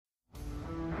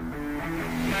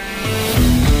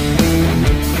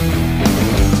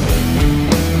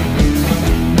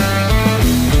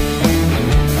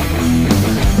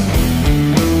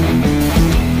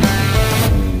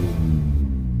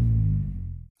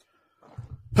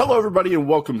Hello, everybody, and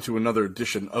welcome to another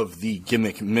edition of the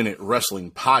Gimmick Minute Wrestling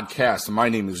Podcast. My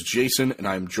name is Jason, and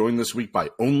I'm joined this week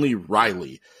by only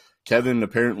Riley. Kevin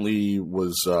apparently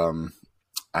was,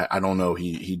 I don't know,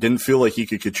 he didn't feel like he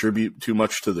could contribute too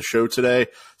much to the show today,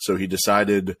 so he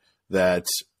decided that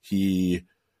he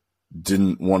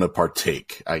didn't want to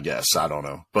partake, I guess. I don't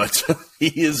know. But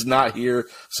he is not here,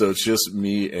 so it's just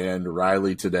me and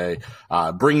Riley today,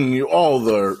 bringing you all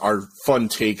our fun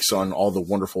takes on all the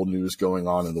wonderful news going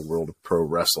on in the world of pro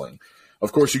wrestling.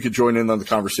 Of course, you could join in on the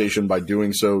conversation by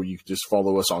doing so. You can just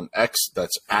follow us on X.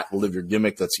 That's at Live Your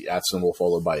Gimmick. That's the @ symbol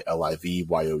followed by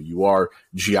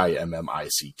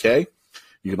LIVYOURGIMMICK.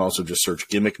 You can also just search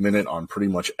Gimmick Minute on pretty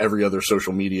much every other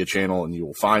social media channel, and you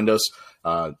will find us.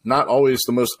 Not always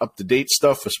the most up-to-date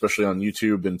stuff, especially on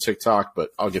YouTube and TikTok, but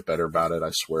I'll get better about it.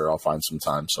 I swear I'll find some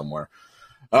time somewhere.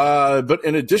 But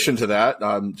in addition to that,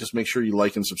 just make sure you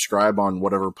like and subscribe on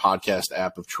whatever podcast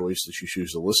app of choice that you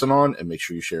choose to listen on, and make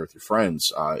sure you share with your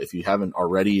friends. If you haven't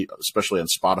already, especially on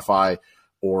Spotify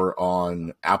or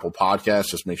on Apple Podcasts,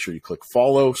 just make sure you click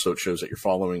follow so it shows that you're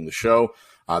following the show.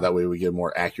 That way we get a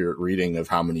more accurate reading of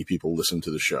how many people listen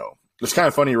to the show. It's kind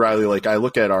of funny, Riley, like I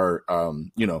look at our,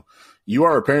 you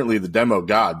are apparently the demo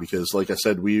god because, like I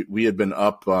said, we had been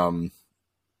up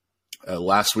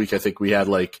last week. I think we had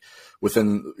like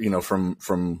within,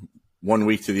 from 1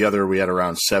 week to the other, we had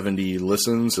around 70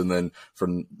 listens. And then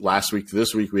from last week to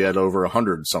this week, we had over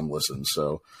 100 some listens.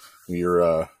 So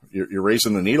you're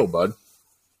raising the needle, bud.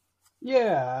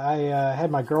 Yeah, I had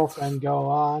my girlfriend go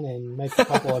on and make a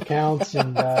couple accounts,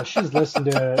 and she's listened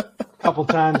to it a couple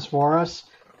times for us.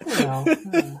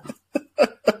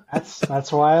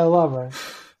 That's why I love her.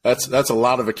 That's a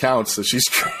lot of accounts that she's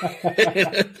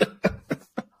created.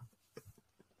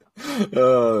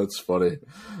 Oh, that's funny.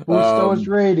 Boost those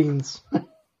ratings.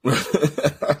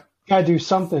 Gotta do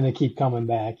something to keep coming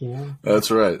back,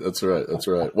 That's right.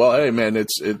 Well, hey, man,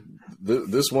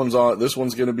 this one's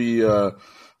going to be a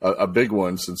big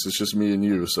one since it's just me and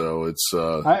you. So it's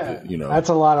that's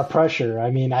a lot of pressure.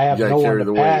 I mean, I have no one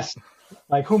to pass.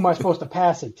 Like, who am I supposed to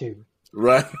pass it to?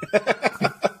 Right.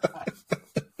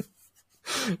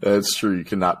 That's true. You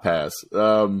cannot pass.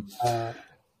 But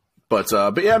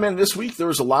yeah, man, this week there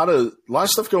was a lot of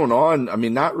stuff going on. I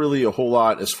mean, not really a whole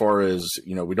lot as far as,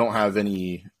 we don't have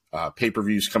any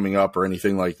pay-per-views coming up or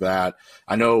anything like that.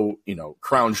 I know,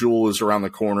 Crown Jewel is around the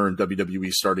corner and WWE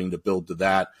is starting to build to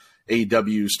that.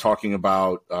 AEW is talking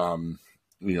about,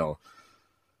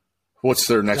 what's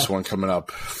their next one coming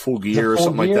up? Full Gear or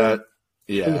something like that.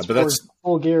 Yeah, but that's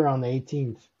Full Gear on the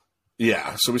 18th.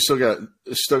 Yeah, so we still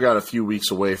got a few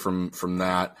weeks away from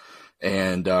that,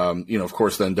 and of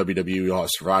course, then WWE will have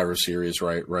Survivor Series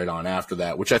right on after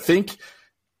that, which I think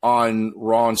on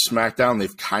Raw and SmackDown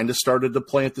they've kind of started to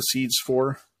plant the seeds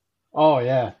for. Oh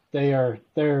yeah, they're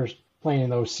planting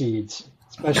those seeds,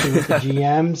 especially with the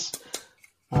GMs.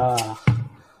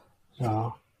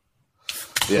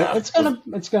 Yeah,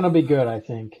 it's gonna be good, I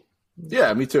think.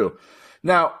 Yeah, me too.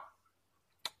 Now,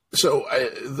 so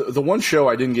the one show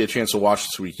I didn't get a chance to watch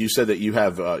this week, you said that you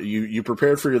have you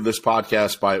prepared for this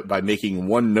podcast by making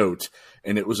one note,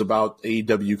 and it was about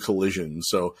AEW Collision.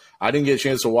 So I didn't get a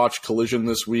chance to watch Collision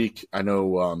this week. I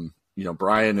know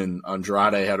Brian and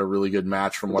Andrade had a really good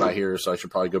match from what I hear, so I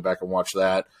should probably go back and watch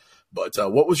that. But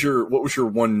what was your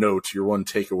one note, your one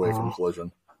takeaway from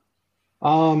Collision?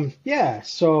 Yeah.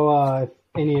 So if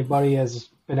anybody has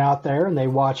been out there and they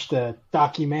watched the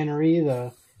documentary,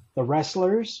 the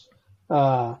wrestlers,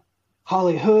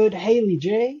 Holly Hood, Haley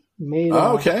J made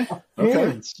okay.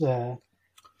 appearance.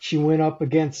 She went up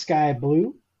against Sky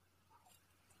Blue.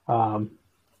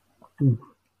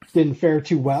 Didn't fare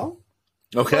too well.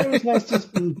 Okay. But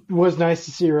it was nice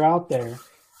to see her out there.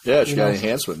 Yeah, she got an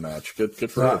enhancement match. Good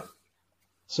for her.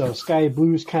 So Sky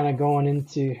Blue's kind of going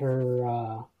into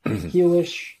her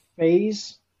heelish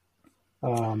phase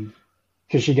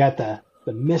because she got the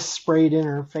mist sprayed in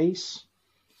her face.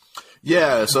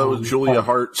 Yeah, so Julia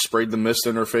Hart sprayed the mist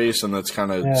in her face, and that's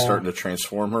kind of starting to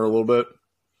transform her a little bit.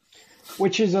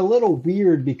 Which is a little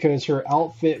weird because her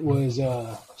outfit was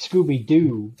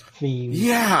Scooby-Doo themed.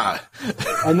 Yeah.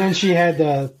 And then she had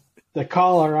the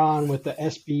collar on with the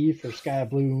SB for Sky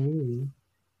Blue.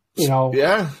 And,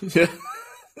 Yeah.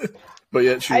 But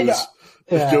yet she was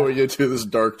going into this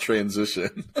dark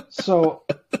transition. So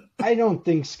I don't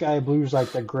think Sky Blue's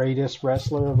like the greatest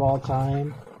wrestler of all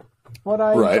time. But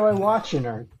I enjoy watching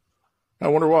her. I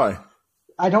wonder why.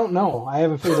 I don't know. I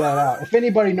haven't figured that out. If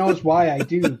anybody knows why I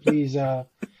do, please send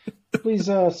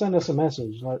us a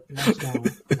message. Let us know.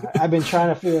 I've been trying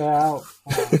to figure it out.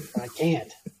 But I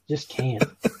can't. Just can't.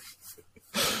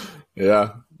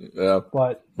 Yeah. Yeah.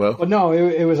 But Well, no,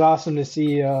 it was awesome to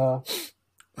see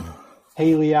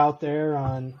Haley out there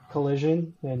on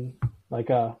Collision and like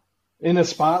in the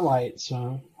spotlight.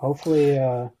 So hopefully,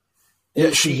 yeah,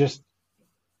 she just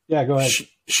go ahead.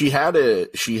 She had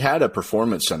a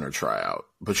performance center tryout,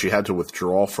 but she had to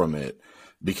withdraw from it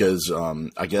because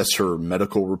I guess her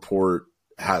medical report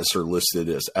has her listed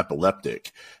as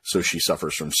epileptic, so she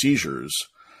suffers from seizures,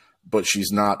 but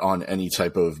she's not on any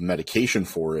type of medication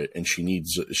for it, and she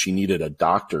needed a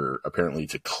doctor apparently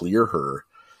to clear her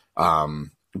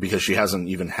because she hasn't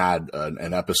even had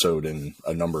an episode in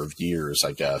a number of years,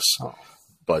 I guess. Oh.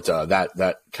 But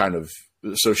that kind of,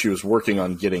 so she was working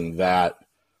on getting that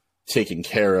taken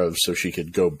care of so she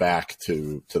could go back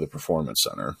to the performance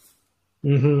center.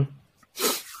 Mm-hmm.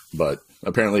 But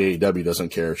apparently AEW doesn't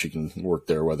care if she can work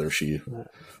there, whether she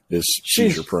is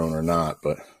seizure prone or not.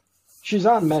 But she's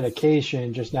on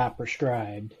medication, just not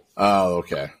prescribed. Oh,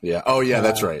 okay. Yeah. Oh, yeah.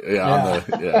 That's right. Yeah.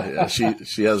 Yeah.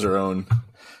 She has her own.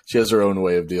 She has her own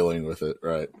way of dealing with it,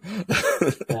 right?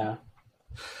 Yeah.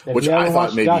 Which I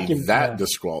thought maybe that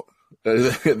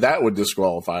that would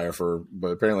disqualify her for, but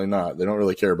apparently not. They don't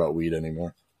really care about weed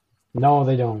anymore. No,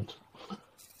 they don't.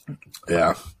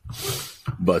 Yeah.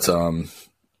 But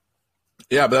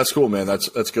yeah, but that's cool, man.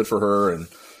 That's good for her, and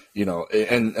you know,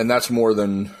 and that's more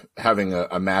than having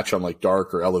a match on like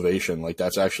Dark or Elevation. Like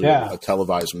that's actually a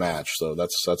televised match, so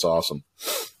that's awesome.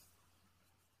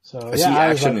 So I see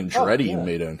Action and Andretti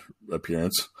made an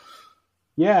appearance.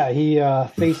 Yeah, he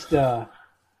faced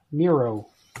Miro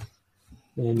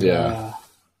and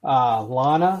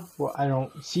Lana.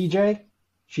 Well, CJ.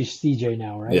 She's CJ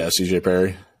now, right? Yeah, CJ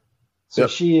Perry. So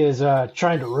she is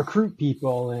trying to recruit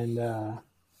people, and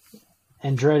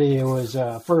Andretti was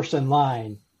first in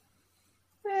line,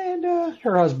 and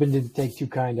her husband didn't take too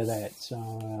kind to that.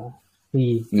 So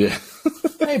he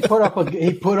put up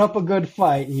a good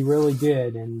fight. He really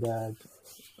did, and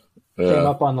came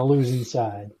up on the losing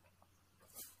side.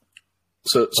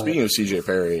 So speaking of CJ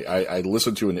Perry, I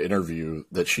listened to an interview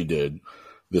that she did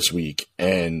this week,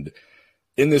 and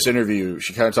in this interview,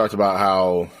 she kind of talked about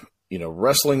how, you know,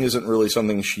 wrestling isn't really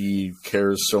something she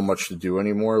cares so much to do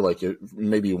anymore. Like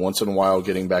maybe once in a while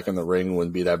getting back in the ring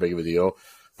wouldn't be that big of a deal,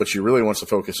 but she really wants to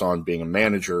focus on being a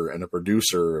manager and a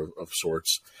producer of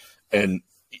sorts. And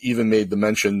even made the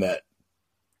mention that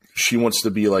she wants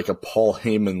to be like a Paul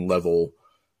Heyman level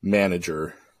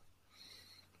manager.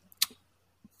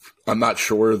 I'm not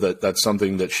sure that that's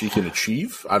something that she can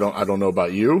achieve. I don't know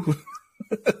about you.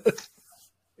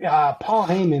 Paul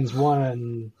Heyman's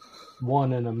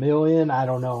one in a million. I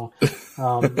don't know.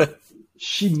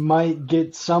 She might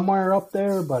get somewhere up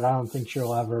there, but I don't think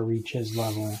she'll ever reach his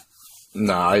level.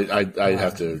 No, I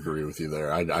have to agree with you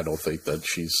there. I don't think that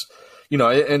she's, you know,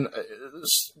 and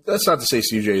that's not to say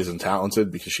CJ isn't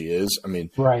talented, because she is. I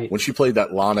mean, right. When she played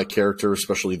that Lana character,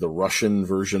 especially the Russian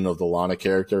version of the Lana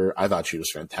character, I thought she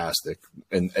was fantastic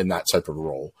in that type of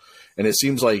role. And it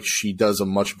seems like she does a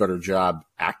much better job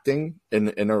acting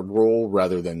in her role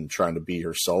rather than trying to be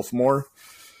herself more.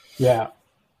 Yeah.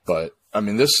 But I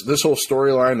mean, this whole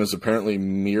storyline is apparently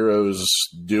Miro's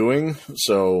doing,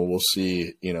 so we'll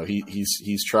see. You know,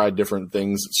 he's tried different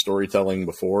things at storytelling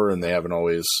before, and they haven't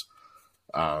always,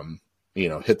 you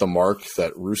know, hit the mark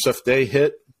that Rusev Day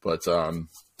hit. But I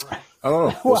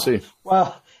don't know. We'll see.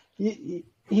 Well,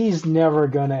 he's never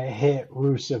gonna hit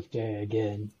Rusev Day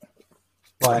again.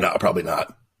 But, no, probably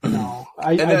not. No,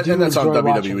 and that's on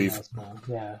WWE.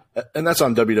 Yeah, and that's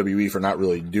on WWE for not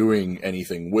really doing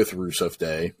anything with Rusev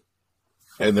Day.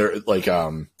 And they're like,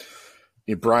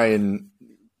 Brian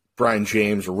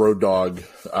James, Road Dogg,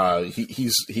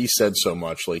 he said so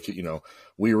much, like, you know,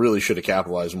 we really should have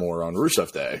capitalized more on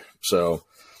Rusev Day. So,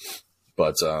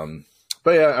 but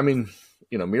yeah, I mean,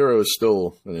 you know, Miro is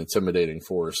still an intimidating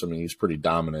force. I mean, he's pretty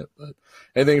dominant. But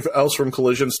anything else from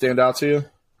Collision stand out to you?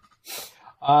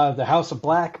 The House of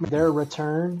Black, their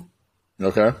return.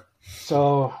 Okay.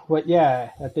 So,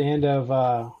 at the end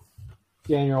of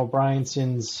Daniel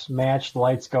Bryanson's match, the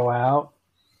lights go out,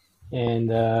 and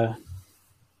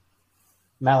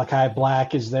Malachi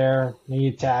Black is there. He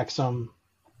attacks him.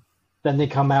 Then they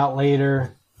come out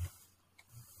later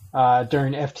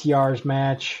during FTR's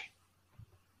match,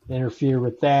 interfere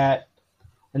with that.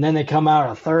 And then they come out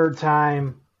a third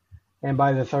time, and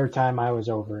by the third time, I was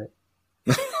over it.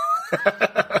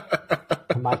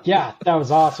 I'm like, yeah, that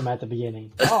was awesome at the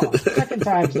beginning. Oh, second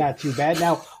time's not too bad.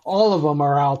 Now all of them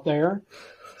are out there,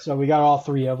 so we got all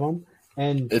three of them,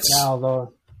 and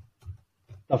now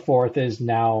the fourth is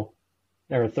now,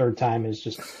 or third time is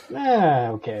just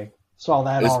okay. Saw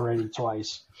that already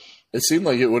twice. It seemed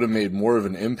like it would have made more of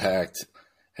an impact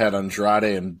had Andrade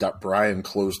and Bryan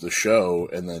close the show,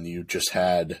 and then you just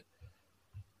had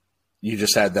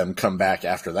them come back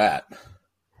after that.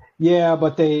 Yeah,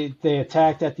 but they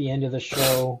attacked at the end of the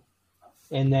show,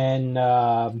 and then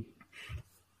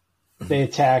they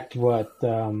attacked what?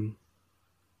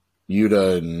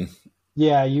 Yuta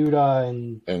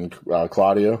and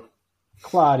Claudio.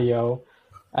 Claudio,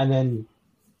 and then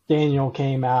Daniel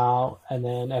came out, and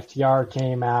then FTR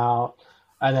came out,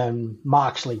 and then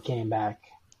Moxley came back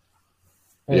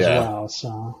as well.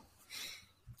 So,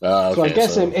 okay, so I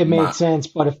guess it made sense,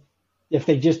 but if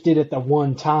they just did it the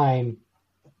one time,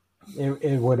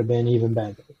 it would have been even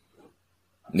better.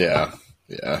 Yeah,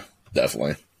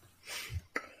 definitely.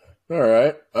 All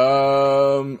right.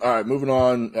 All right, moving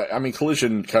on. I mean,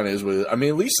 Collision kind of is with it. I mean,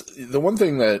 at least the one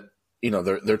thing that,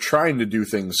 they're trying to do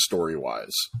things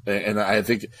story-wise. And I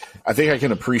think I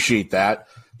can appreciate that.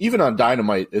 Even on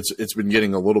Dynamite, it's been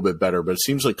getting a little bit better, but it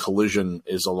seems like Collision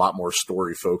is a lot more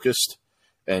story-focused.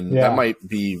 And that might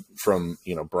be from,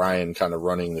 Brian kind of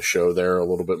running the show there a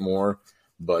little bit more.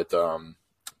 But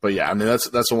yeah, I mean, that's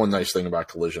the one nice thing about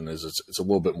Collision is it's a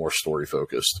little bit more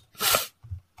story-focused.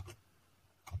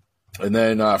 And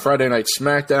then Friday Night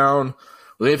SmackDown.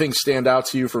 Will anything stand out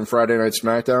to you from Friday Night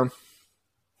SmackDown?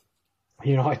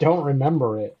 I don't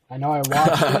remember it. I know I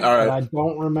watched it, but I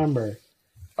don't remember.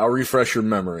 I'll refresh your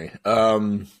memory.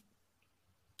 We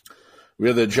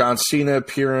had the John Cena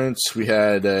appearance. We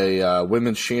had a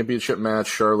women's championship match,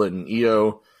 Charlotte and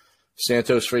Io.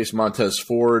 Santos faced Montez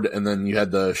Ford, and then you had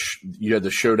the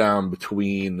showdown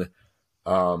between,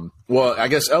 I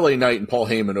guess LA Knight and Paul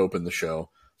Heyman opened the show.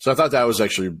 So I thought that was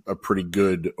actually a pretty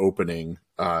good opening.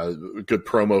 Good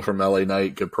promo from LA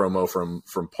Knight, good promo from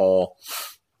Paul.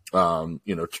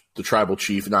 The tribal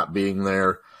chief not being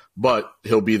there, but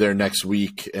he'll be there next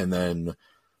week, and then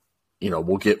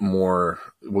we'll get more.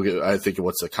 I think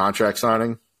what's the contract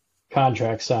signing?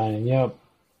 Contract signing, yep.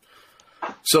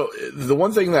 So the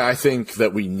one thing that I think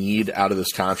that we need out of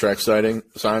this contract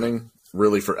signing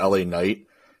really for LA Knight,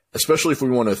 especially if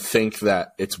we want to think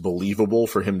that it's believable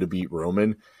for him to beat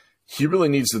Roman, he really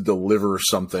needs to deliver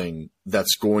something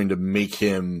that's going to make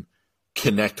him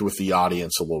connect with the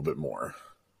audience a little bit more.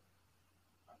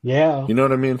 Yeah. You know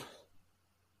what I mean?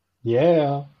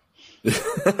 Yeah.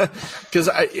 Because,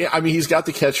 I mean, he's got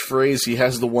the catchphrase, he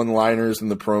has the one-liners and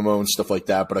the promo and stuff like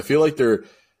that, but I feel like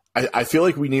I feel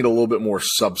like we need a little bit more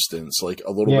substance, like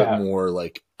a little bit more,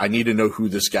 like, I need to know who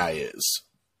this guy is.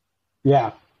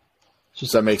 Yeah.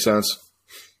 Does that make sense?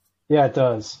 Yeah, it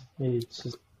does. He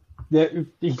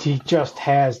just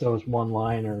has those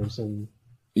one-liners, and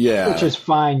which is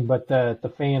fine, but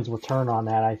the fans will turn on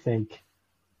that, I think,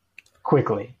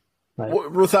 quickly.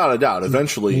 Like, without a doubt,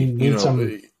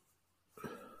 eventually,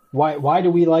 Why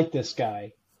do we like this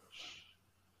guy?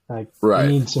 Like, we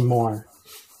need some more.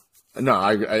 No,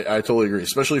 I totally agree.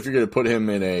 Especially if you're going to put him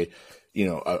in a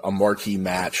marquee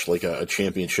match, like a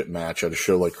championship match at a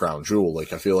show like Crown Jewel.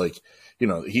 Like, I feel like,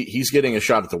 he's getting a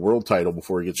shot at the world title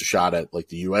before he gets a shot at like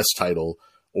the U.S. title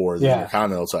or the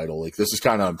Intercontinental title. Like, this is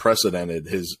kind of unprecedented,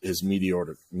 his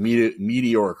meteoric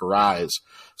rise.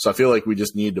 So I feel like we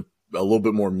just need a little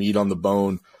bit more meat on the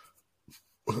bone.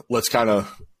 Let's kind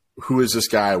of, who is this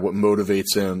guy? What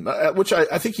motivates him? Which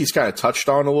I think he's kind of touched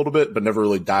on a little bit, but never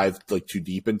really dived like too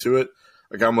deep into it.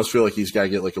 Like, I almost feel like he's got to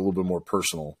get like a little bit more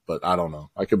personal, but I don't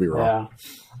know. I could be wrong. Yeah,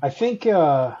 I think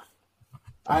I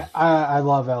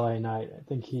love LA Knight. I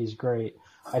think he's great.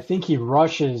 I think he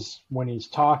rushes when he's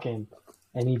talking,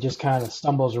 and he just kind of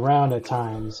stumbles around at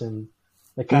times, and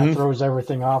it kind of throws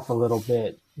everything off a little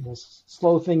bit. Just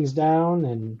slow things down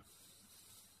and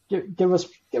give us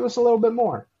a little bit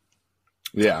more.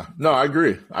 Yeah, no, I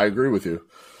agree. I agree with you.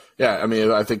 Yeah, I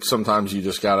mean, I think sometimes you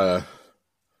just gotta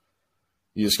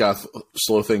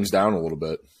slow things down a little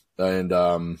bit, and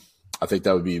I think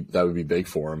that would be big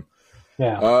for him.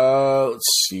 Yeah. Let's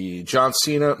see, John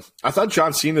Cena. I thought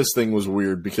John Cena's thing was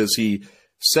weird because he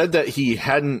said that he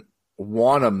hadn't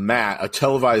won a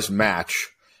televised match,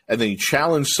 and then he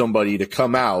challenged somebody to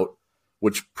come out,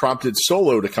 which prompted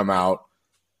Solo to come out,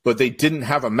 but they didn't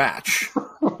have a match.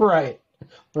 Right.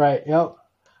 Yep.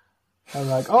 I'm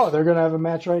like, oh, they're going to have a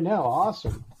match right now.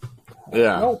 Awesome.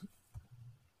 Yeah. Nope.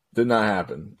 Did not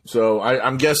happen. So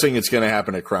I'm guessing it's going to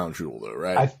happen at Crown Jewel, though,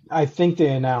 right? I think they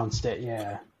announced it,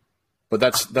 yeah. But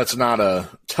that's not I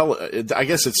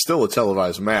guess it's still a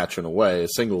televised match in a way, a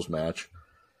singles match.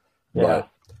 Yeah.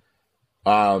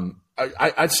 But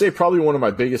I'd say probably one of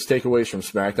my biggest takeaways from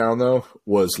SmackDown, though,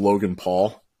 was Logan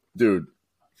Paul. Dude,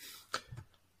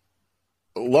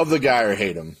 love the guy or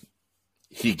hate him,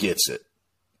 he gets it.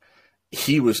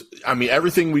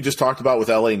 Everything we just talked about with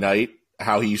LA Knight,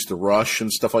 how he used to rush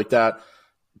and stuff like that,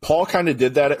 Paul kind of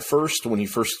did that at first when he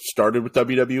first started with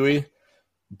WWE,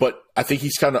 but I think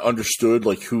he's kind of understood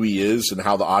like who he is and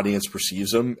how the audience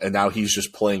perceives him, and now he's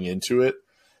just playing into it.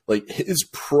 Like his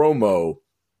promo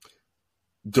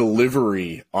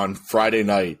delivery on Friday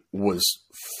night was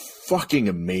fucking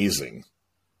amazing.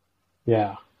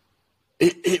 Yeah.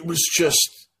 It was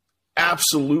just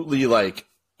absolutely like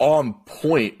on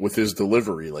point with his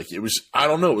delivery. Like it was, I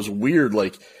don't know, it was weird.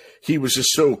 Like he was just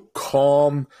so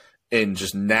calm and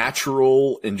just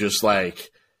natural and just like,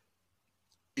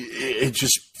 it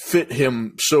just fit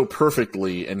him so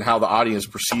perfectly and how the audience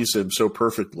perceives him so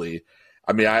perfectly.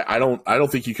 I mean, I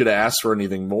don't think you could have asked for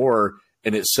anything more,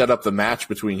 and it set up the match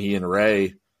between he and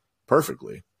Ray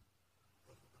perfectly.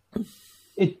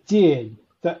 It did.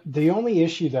 The only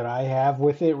issue that I have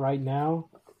with it right now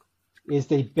is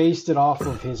they based it off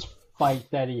of his fight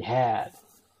that he had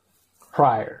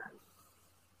prior.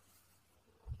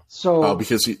 So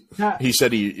because he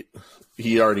said he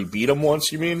already beat him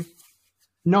once, you mean?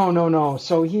 No.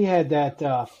 So he had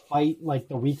that fight like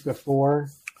the week before.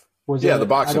 The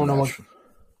boxing match.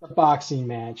 The boxing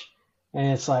match.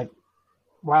 And it's like,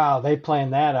 wow, they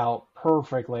planned that out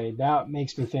perfectly. Now it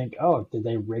makes me think, oh, did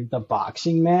they rig the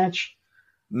boxing match?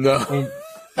 No.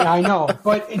 And I know,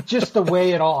 but just the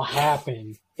way it all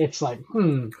happened, it's like,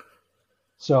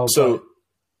 So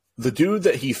the dude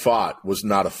that he fought was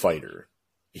not a fighter.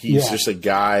 He's just a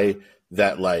guy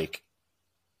that like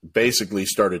basically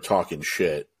started talking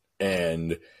shit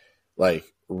and like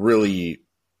really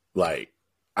like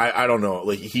I don't know,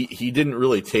 like he didn't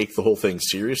really take the whole thing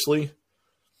seriously,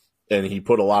 and he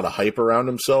put a lot of hype around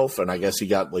himself, and I guess he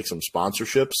got like some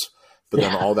sponsorships, but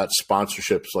then all that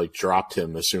sponsorships like dropped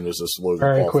him as soon as this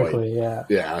Logan Paul quickly, fight.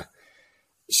 Yeah.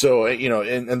 So, you know,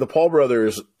 and the Paul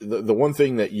brothers, the one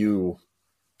thing that you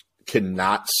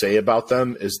cannot say about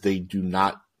them is they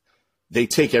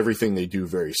take everything they do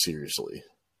very seriously.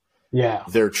 Yeah.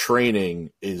 Their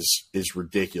training is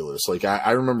ridiculous. Like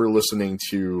I remember listening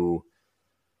to,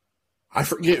 I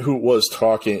forget who it was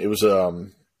talking. It was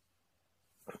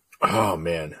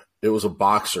it was a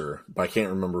boxer, but I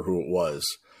can't remember who it was.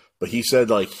 But he said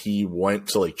like he went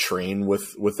to like train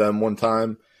with them one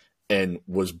time and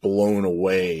was blown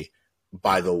away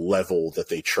by the level that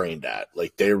they trained at.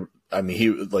 Like I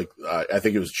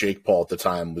think it was Jake Paul at the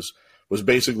time was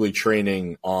basically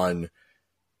training on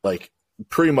like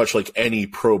pretty much like any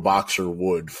pro boxer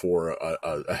would for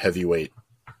a heavyweight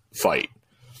fight.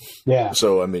 Yeah.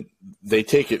 So, I mean, they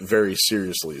take it very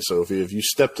seriously. So if you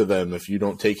step to them, if you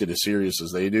don't take it as serious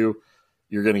as they do,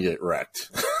 you're going to get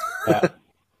wrecked. Yeah.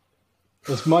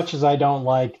 As much as I don't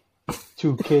like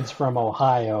two kids from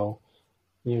Ohio,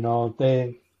 you know,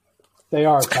 they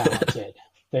are talented.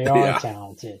 They are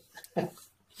talented.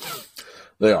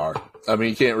 They are. I mean,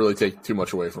 you can't really take too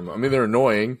much away from them. I mean, they're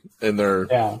annoying and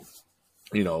they're,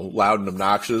 you know, loud and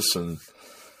obnoxious and,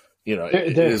 you know,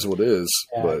 it is what it is.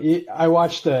 Yeah, but I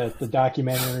watched the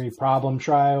documentary Problem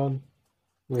Child.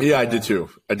 I did too.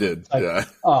 I did.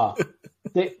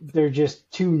 Like, they're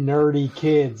just two nerdy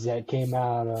kids that came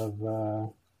out of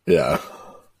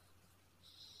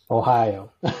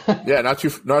Ohio. Not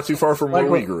too far from where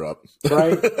we grew up.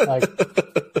 Right? Like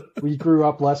we grew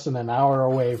up less than an hour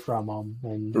away from them,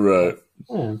 and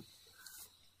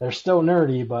they're still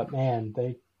nerdy, but man,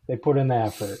 they put in the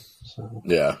effort. So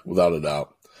yeah, without a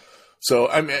doubt. So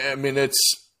I mean,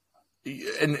 it's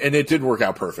and it did work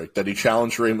out perfect that he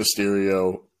challenged Rey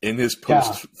Mysterio in his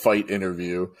post-fight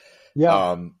interview.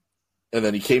 Yeah. And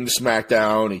then he came to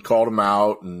SmackDown. He called him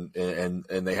out, and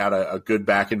they had a good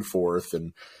back and forth.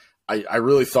 And I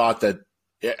really thought that.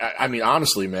 I mean,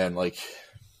 honestly, man, like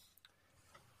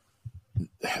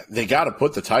they got to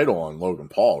put the title on Logan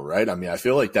Paul, right? I mean, I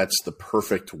feel like that's the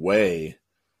perfect way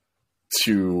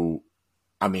to.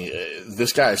 I mean,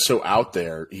 this guy is so out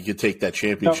there. He could take that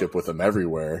championship with him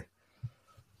everywhere.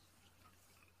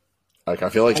 Like, I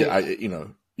feel like you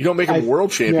don't make him a world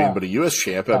champion, but a U.S.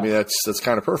 champ. I mean, that's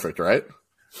kind of perfect, right?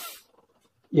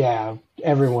 Yeah,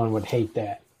 everyone would hate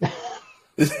that.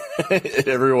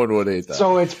 Everyone would hate that.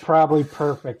 So it's probably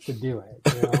perfect to do it.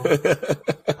 You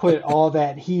know? Put all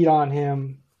that heat on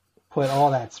him. Put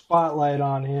all that spotlight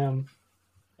on him.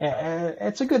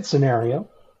 It's a good scenario.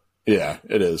 Yeah,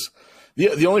 it is.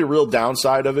 The only real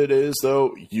downside of it is,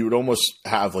 though, you would almost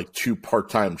have like two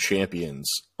part-time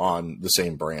champions on the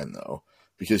same brand, though,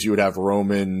 because you would have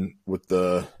Roman with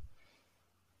the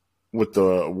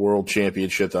world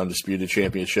championship, the undisputed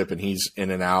championship, and he's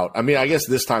in and out. I mean, I guess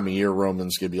this time of year,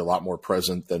 Roman's going to be a lot more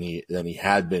present than he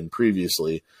had been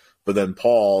previously. But then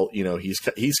Paul, you know, he's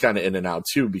kind of in and out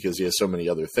too because he has so many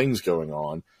other things going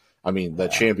on. I mean,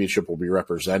 that championship will be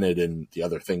represented in the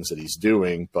other things that he's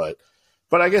doing, but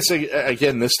But I guess,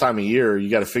 again, this time of year, you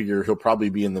got to figure he'll probably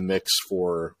be in the mix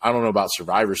for, I don't know about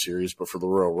Survivor Series, but for the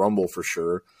Royal Rumble for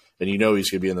sure. And he's going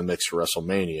to be in the mix for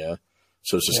WrestleMania.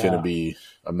 So it's just going to be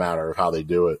a matter of how they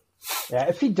do it. Yeah,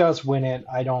 if he does win it,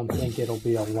 I don't think it'll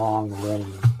be a long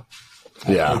reign.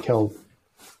 I think he'll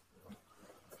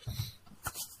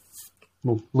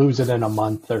lose it in a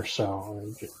month or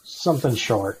so. Something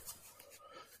short.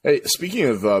 Hey, speaking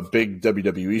of big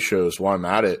WWE shows, while I'm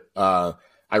at it, I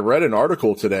read an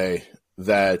article today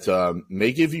that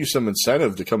may give you some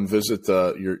incentive to come visit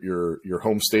your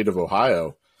home state of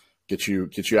Ohio, get you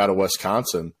out of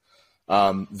Wisconsin.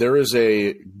 There is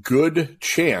a good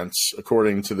chance,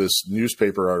 according to this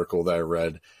newspaper article that I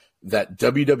read, that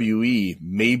WWE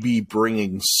may be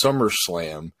bringing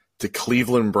SummerSlam to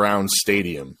Cleveland Browns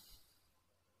Stadium.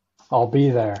 I'll be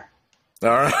there. All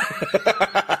right.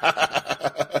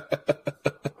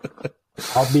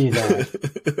 I'll be there.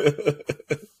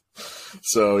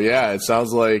 So yeah, it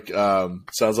sounds like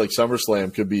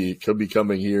SummerSlam could be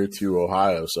coming here to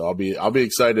Ohio. So I'll be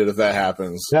excited if that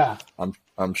happens. Yeah,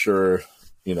 I'm sure.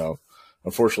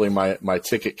 Unfortunately, my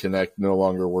Ticket Connect no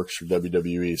longer works for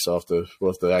WWE, so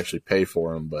we'll have to actually pay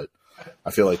for them. But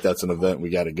I feel like that's an event we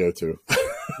got to go to.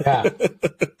 Yeah.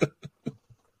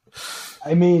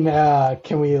 I mean,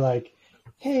 can we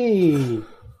hey,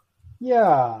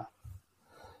 yeah,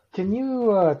 can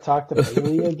you talk to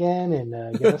Bailey again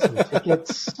and give us some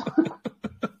tickets?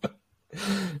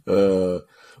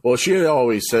 Well, she had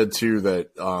always said too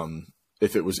that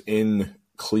if it was in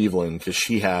Cleveland, because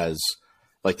she has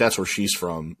that's where she's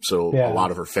from, so a lot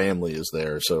of her family is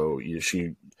there. So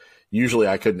she usually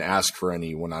I couldn't ask for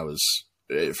any when I was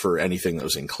for anything that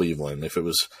was in Cleveland. If it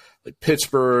was like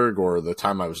Pittsburgh or the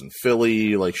time I was in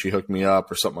Philly, she hooked me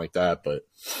up or something like that. But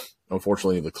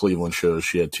unfortunately, the Cleveland shows,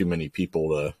 she had too many people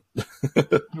to.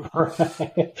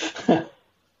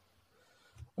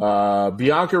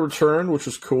 Bianca returned, which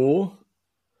was cool.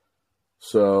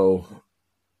 So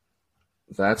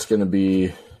that's going to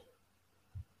be.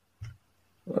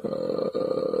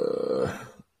 So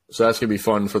that's going to be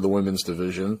fun for the women's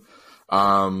division.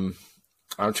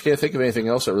 I just can't think of anything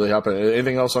else that really happened.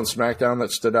 Anything else on SmackDown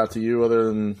that stood out to you other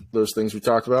than those things we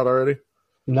talked about already?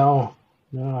 No.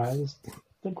 I just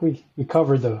think we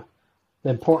covered the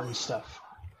important stuff.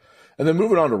 And then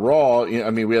moving on to Raw,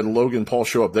 we had Logan Paul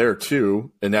show up there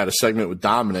too, and had a segment with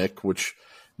Dominic, which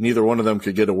neither one of them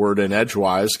could get a word in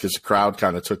edgewise because the crowd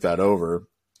kind of took that over.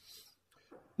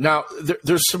 Now,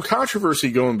 there's some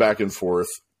controversy going back and forth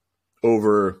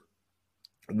over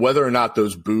whether or not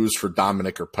those boos for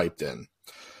Dominic are piped in.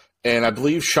 And I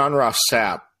believe Sean Ross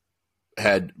Sapp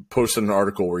had posted an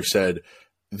article where he said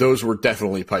those were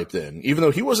definitely piped in. Even though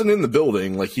he wasn't in the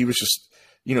building, he was just,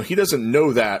 he doesn't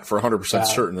know that for 100%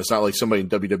 certain. It's not like somebody in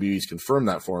WWE's confirmed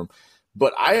that for him.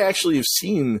 But I actually have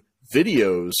seen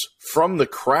videos from the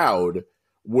crowd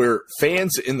where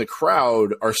fans in the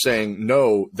crowd are saying,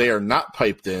 no, they are not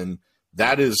piped in.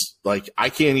 That is I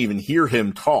can't even hear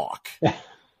him talk.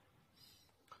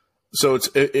 So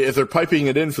if they're piping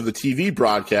it in for the TV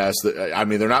broadcast,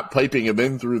 they're not piping him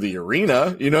in through the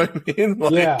arena. You know what I mean?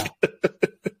 Yeah.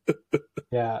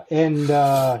 Yeah. And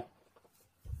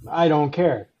I don't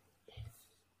care.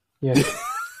 Yeah.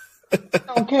 I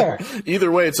don't care. Either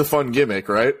way, it's a fun gimmick,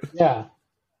 right? Yeah.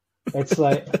 It's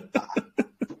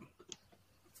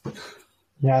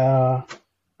yeah,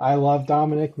 I love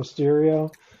Dominic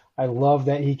Mysterio. I love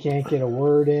that he can't get a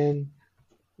word in.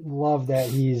 Love that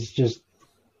he's just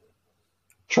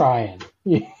trying.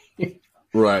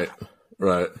 Right.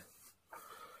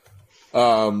 I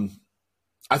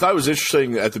thought it was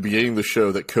interesting at the beginning of the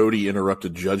show that Cody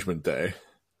interrupted Judgment Day.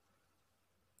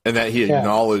 And that he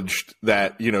acknowledged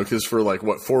that, because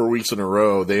for 4 weeks in a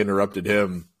row, they interrupted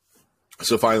him.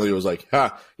 So finally it was like,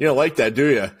 you don't like that, do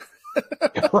you?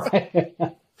 Right.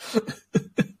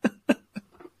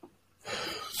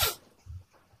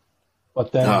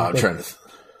 But then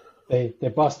they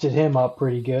busted him up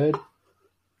pretty good.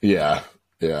 Yeah.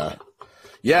 Yeah,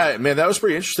 man, that was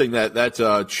pretty interesting.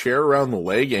 That chair around the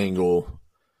leg angle.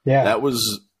 Yeah. That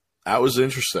was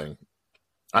interesting.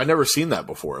 I'd never seen that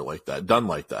before done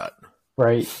like that.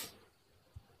 Right.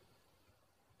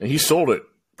 And he sold it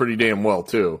pretty damn well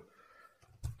too.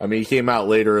 He came out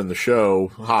later in the show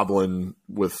hobbling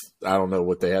with, I don't know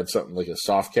what they had, something like a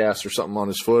soft cast or something on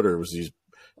his foot, or was he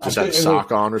just had a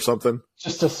sock on or something?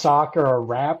 Just a sock or a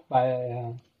wrap.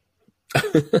 Let's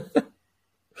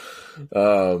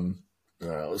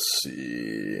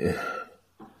see.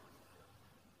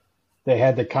 They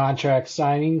had the contract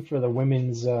signing for the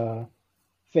women's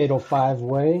Fatal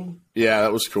 5-Way. Yeah,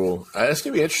 that was cool. It's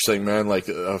going to be interesting, man. A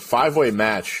 5-way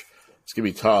match, it's going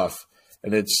to be tough.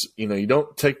 And it's, you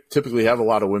don't typically have a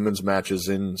lot of women's matches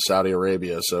in Saudi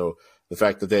Arabia. So the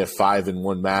fact that they have 5 in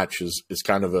one match is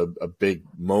kind of a big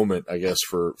moment, I guess,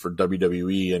 for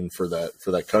WWE and for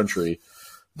that country.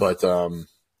 But,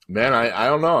 man, I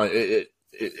don't know.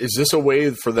 Is this a way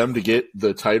for them to get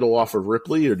the title off of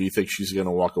Ripley, or do you think she's going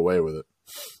to walk away with it?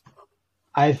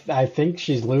 I think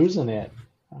she's losing it.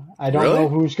 I don't know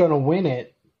who's going to win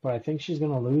it, but I think she's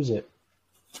going to lose it.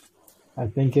 I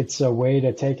think it's a way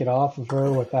to take it off of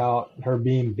her without her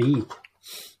being beat.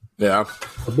 Yeah.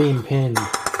 Or being pinned.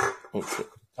 Oh, shit.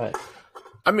 But,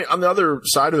 I mean, on the other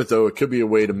side of it, though, it could be a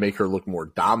way to make her look more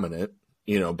dominant,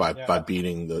 by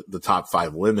beating the top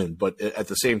 5 women. But at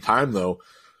the same time, though,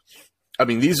 I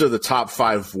mean, these are the top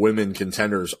 5 women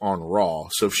contenders on Raw.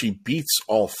 So if she beats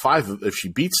all 5, if she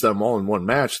beats them all in one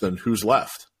match, then who's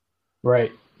left?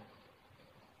 Right.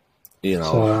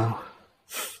 So,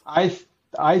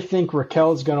 I think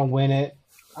Raquel's going to win it.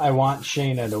 I want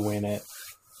Shayna to win it.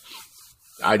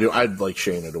 I do. I'd like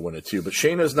Shayna to win it too, but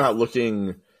Shayna's not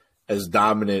looking as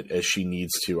dominant as she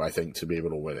needs to, I think, to be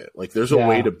able to win it. Like, there's a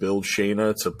way to build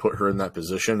Shayna to put her in that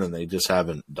position, and they just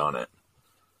haven't done it.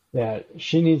 Yeah,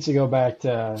 she needs to go back to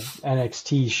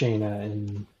NXT Shayna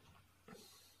and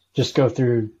just go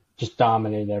through, just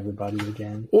dominate everybody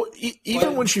again. Well,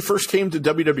 even when she first came to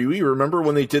WWE, remember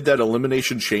when they did that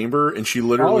Elimination Chamber and she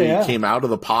literally came out of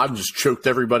the pod and just choked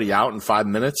everybody out in 5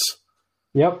 minutes?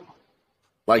 Yep.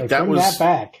 Like, that was that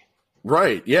back.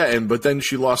 Right. Yeah. But then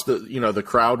she lost the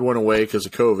crowd went away because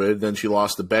of COVID. Then she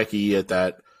lost to Becky at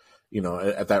that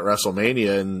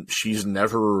WrestleMania, and she's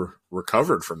never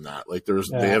recovered from that. Like,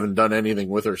 they haven't done anything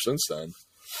with her since then.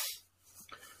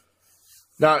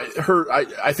 Now,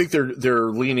 I think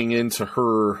they're leaning into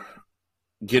her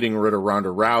getting rid of Ronda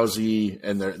Rousey,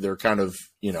 and they're kind of,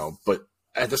 but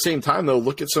at the same time, though,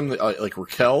 look at some like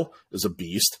Raquel is a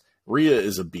beast. Rhea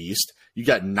is a beast. You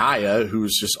got Nia,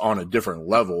 who's just on a different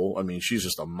level. I mean, she's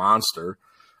just a monster.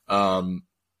 And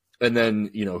then,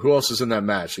 who else is in that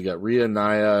match? You got Rhea,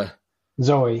 Nia.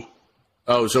 Zoe.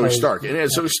 Oh, Zoe Stark.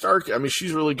 And Zoe Stark, I mean,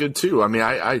 she's really good too. I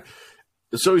mean,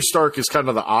 Zoe Stark is kind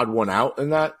of the odd one out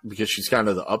in that because she's kind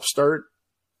of the upstart.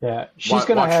 Yeah. She's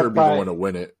going to watch her be the one to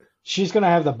win it. She's going to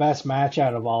have the best match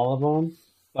out of all of them,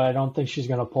 but I don't think she's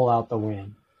going to pull out the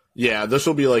win. Yeah, this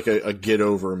will be like a get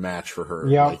over match for her.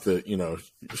 Yeah, like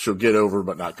she'll get over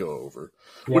but not go over,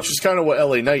 which is kind of what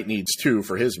LA Knight needs too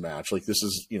for his match. Like, this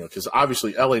is because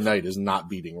obviously LA Knight is not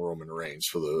beating Roman Reigns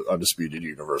for the Undisputed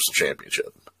Universal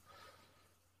Championship.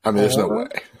 I mean, there's no way.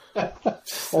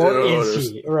 Or is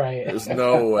he? Right. There's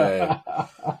no way.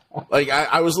 Like,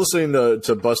 I was listening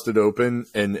to Busted Open,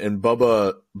 and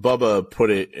Bubba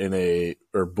put it in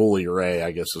or Bully Ray,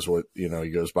 I guess is what he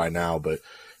goes by now, but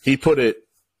he put it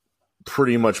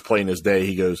pretty much plain as day.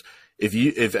 He goes,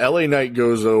 if LA Knight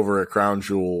goes over at Crown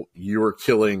Jewel, you are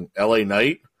killing LA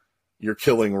Knight, you're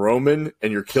killing Roman,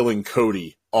 and you're killing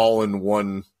Cody all in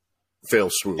one fell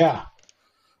swoop. Yeah.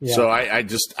 So I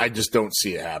just don't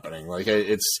see it happening. Like,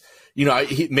 it's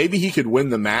maybe he could win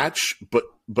the match, but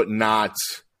not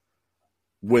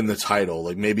win the title.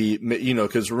 Like, maybe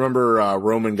because remember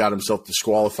Roman got himself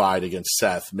disqualified against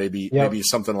Seth. Maybe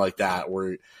something like that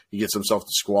where he gets himself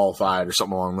disqualified or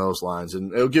something along those lines,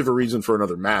 and it'll give a reason for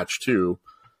another match too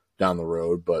down the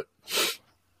road. But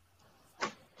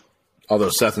although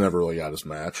Seth never really got his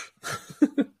match.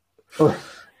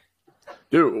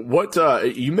 Dude, what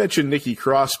you mentioned Nikki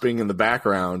Cross being in the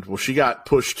background. Well, she got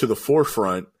pushed to the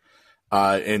forefront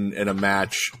in a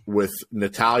match with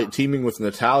Natalya, teaming with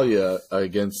Natalya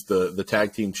against the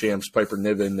tag team champs Piper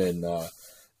Niven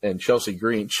and Chelsea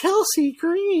Green. Chelsea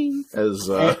Green, as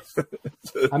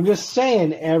I'm just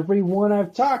saying, everyone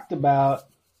I've talked about,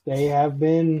 they have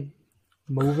been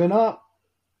moving up.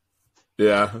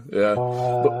 Yeah.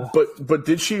 But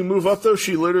did she move up though?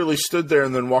 She literally stood there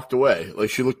and then walked away. Like,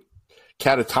 she looked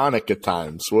catatonic at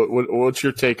times. What's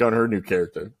your take on her new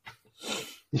character?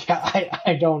 Yeah,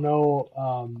 I don't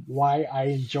know why I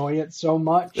enjoy it so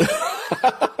much,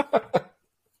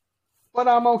 but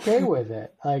I'm okay with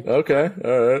it. Like, okay,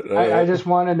 all right. I just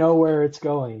want to know where it's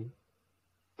going.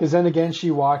 Because then again,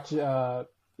 she walked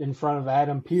in front of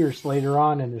Adam Pearce later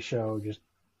on in the show, just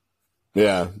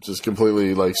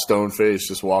completely like stone faced,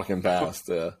 just walking past.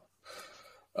 Yeah.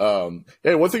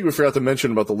 Hey, one thing we forgot to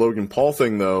mention about the Logan Paul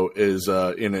thing, though, is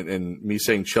in me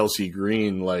saying Chelsea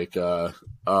Green, like, why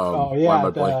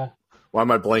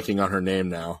am I blanking on her name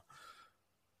now?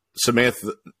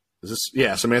 Samantha,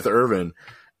 Samantha Irvin.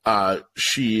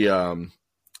 She, Logan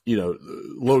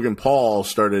Paul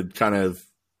started kind of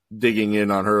digging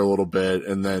in on her a little bit,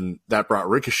 and then that brought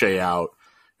Ricochet out,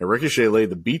 and Ricochet laid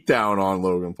the beat down on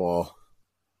Logan Paul.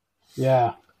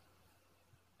 Yeah.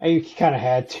 I kind of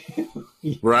had to.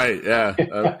 Right, yeah.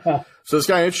 So it's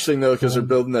kind of interesting, though, because they're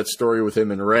building that story with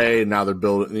him and Ray, and now they're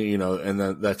building, and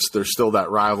then there's still that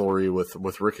rivalry with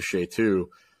Ricochet, too.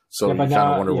 So you kind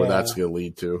of wonder where that's going to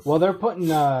lead to. Well, they're putting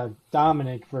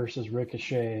Dominic versus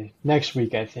Ricochet next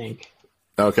week, I think.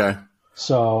 Okay.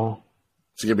 So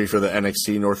it's going to be for the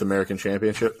NXT North American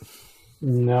Championship?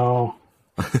 No.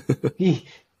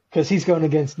 Because he's going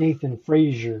against Nathan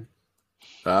Frazier.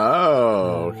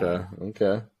 Oh,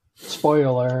 okay.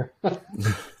 Spoiler.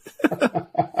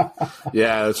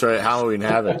 Yeah, that's right. Halloween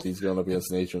Havoc. He's going up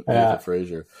against Nathan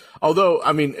Frazier. Although,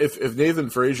 I mean, if Nathan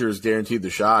Frazier is guaranteed the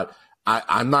shot,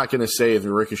 I'm not going to say if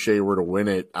Ricochet were to win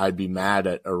it, I'd be mad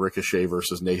at a Ricochet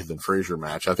versus Nathan Frazier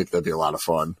match. I think that'd be a lot of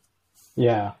fun.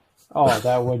 Yeah. Oh,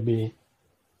 that would be.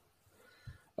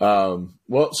 Well,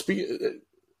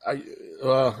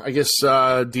 I guess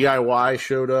DIY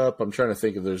showed up. I'm trying to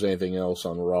think if there's anything else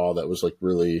on Raw that was like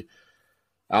really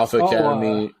Alpha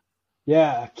Academy.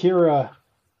 Yeah, Akira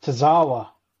Tozawa.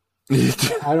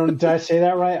 Did I say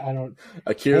that right?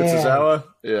 Akira Tozawa?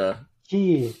 Yeah.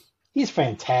 He's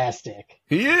fantastic.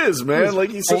 He is, man.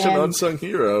 He's such an unsung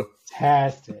hero.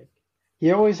 Fantastic.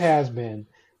 He always has been.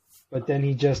 But then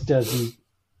he just doesn't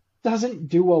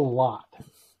do a lot.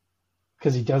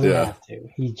 Because he doesn't have to.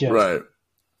 He just right.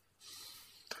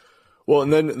 Well,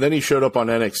 and then he showed up on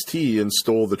NXT and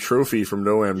stole the trophy from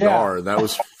Noam Dar, and that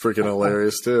was freaking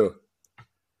hilarious too.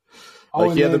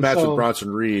 He had the match with Bronson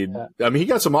Reed. Yeah. I mean, he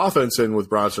got some offense in with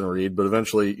Bronson Reed, but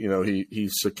eventually, he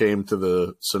succumbed to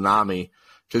the tsunami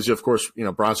because, of course,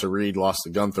 Bronson Reed lost to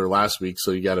Gunther last week,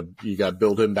 so you got to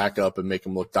build him back up and make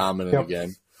him look dominant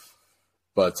again.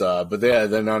 But yeah,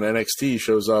 then on NXT he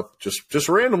shows up just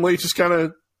randomly, just kind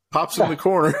of pops in the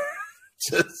corner,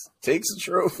 just takes a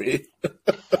trophy.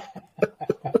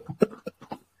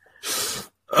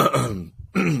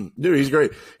 Dude, he's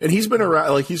great. And he's been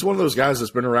around, he's one of those guys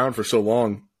that's been around for so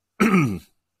long. I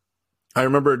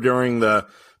remember during the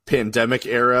pandemic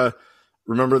era,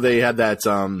 remember they had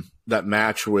that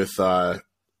match with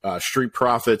Street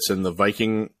Profits and the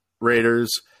Viking Raiders,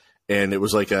 and it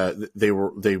was like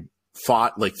they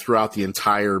fought throughout the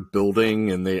entire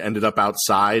building, and they ended up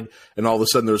outside, and all of a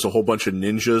sudden there was a whole bunch of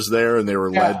ninjas there, and they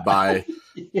were led by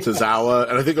Tozawa,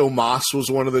 and I think Omos was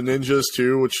one of the ninjas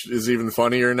too, which is even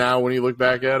funnier now when you look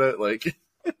back at it.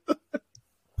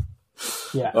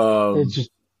 It's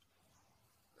just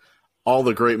all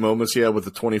the great moments he had with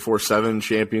the 24/7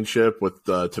 championship with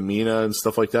Tamina and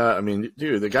stuff like that. I mean,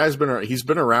 dude, the guy's he's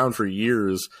been around for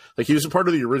years. He was a part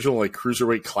of the original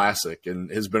Cruiserweight Classic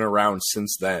and has been around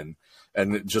since then.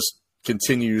 And it just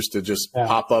continues to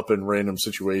pop up in random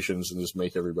situations and just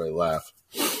make everybody laugh.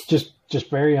 Just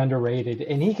very underrated.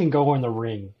 And he can go in the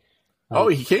ring.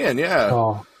 He can, yeah.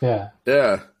 Oh, yeah.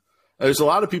 Yeah. There's a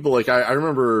lot of people, I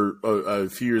remember a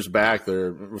few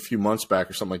months back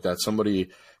or something like that, somebody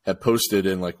had posted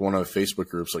in one of the Facebook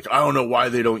groups, I don't know why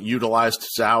they don't utilize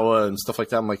Tozawa and stuff like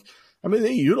that. I'm like, I mean,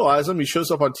 they utilize him. He shows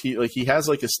up on TV. He has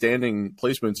a standing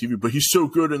placement on TV, but he's so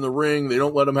good in the ring. They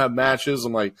don't let him have matches.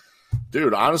 I'm like,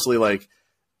 dude, honestly,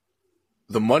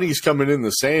 the money's coming in the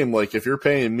same. If you're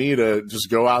paying me to just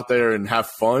go out there and have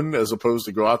fun as opposed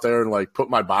to go out there and put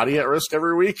my body at risk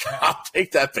every week, I'll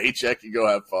take that paycheck and go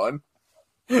have fun.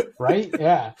 Right?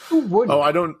 Yeah. Who wouldn't? Oh,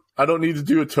 I don't need to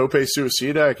do a tope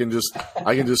suicida. I can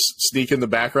just sneak in the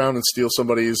background and steal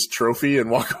somebody's trophy and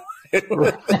walk away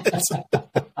with it.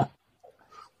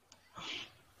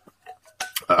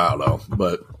 I don't know,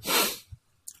 but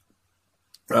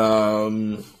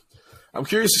I'm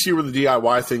curious to see where the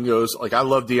DIY thing goes. I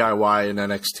love DIY and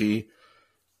NXT.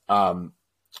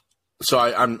 So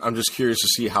I'm just curious to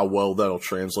see how well that'll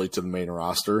translate to the main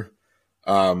roster.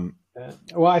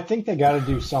 Well, I think they got to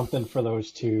do something for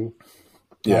those two.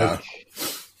 Yeah.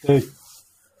 They're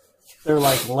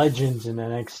legends in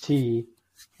NXT,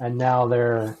 and now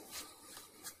they're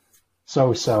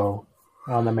so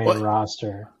on the main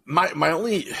roster. My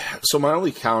only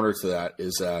counter to that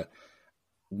is that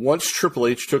once Triple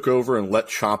H took over and let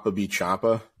Ciampa be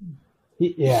Ciampa,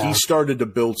 he started to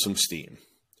build some steam.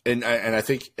 And I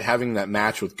think having that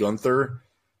match with Gunther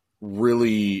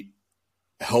really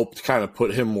helped kind of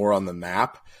put him more on the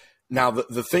map. Now,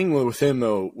 the thing with him,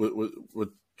 though, with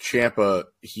Ciampa,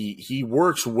 he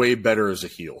works way better as a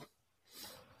heel.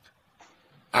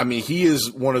 I mean, he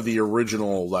is one of the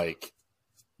original,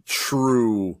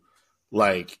 true,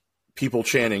 people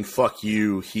chanting "fuck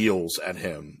you" heels at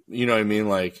him. You know what I mean?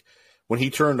 When he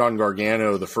turned on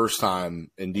Gargano the first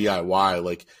time in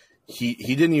DIY, he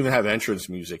didn't even have entrance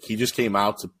music. He just came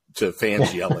out to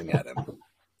fans yelling at him.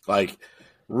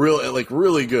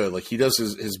 Really good. He does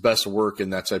his best work in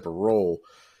that type of role.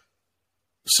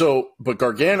 But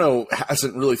Gargano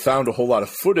hasn't really found a whole lot of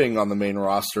footing on the main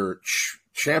roster.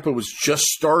 Ciampa was just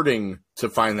starting to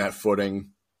find that footing,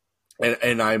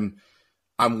 and I'm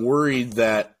worried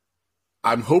that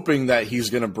I'm hoping that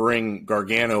he's going to bring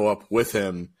Gargano up with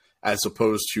him as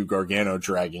opposed to Gargano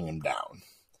dragging him down.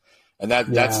 And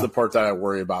that's the part that I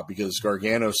worry about, because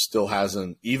Gargano still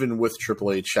hasn't, even with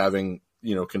Triple H having,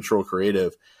 control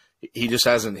creative, he just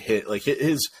hasn't hit like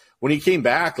when he came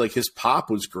back, like his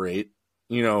pop was great,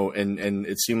 and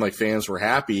it seemed like fans were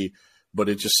happy, but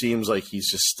it just seems like he's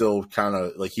just still kind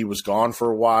of like he was gone for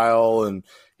a while, and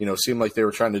it seemed like they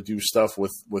were trying to do stuff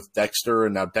with Dexter,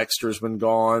 and now Dexter's been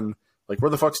gone. Like, where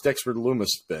the fuck's Dexter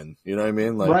Loomis been? You know what I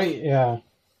mean? Like, right? Yeah.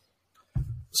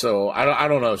 So I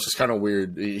don't know. It's just kind of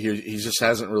weird. He just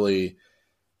hasn't really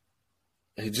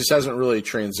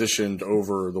transitioned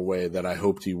over the way that I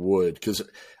hoped he would, because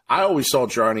I always saw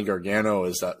Johnny Gargano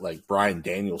as that like Bryan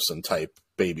Danielson type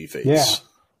babyface. Yeah.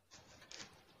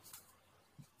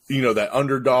 That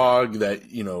underdog, that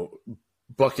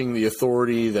bucking the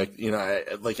authority. That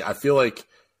I feel like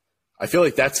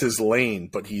that's his lane,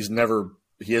 but he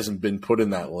hasn't been put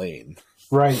in that lane.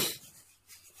 Right.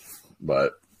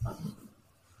 But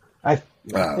I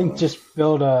think just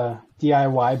build a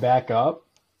DIY back up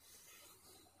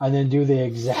and then do the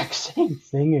exact same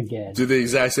thing again. Do the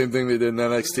exact same thing they did in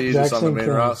NXT, just on the main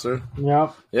roster?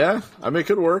 Yep. Yeah, I mean, it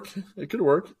could work.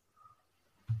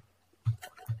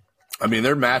 I mean, some of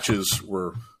their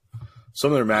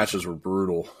matches were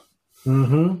brutal.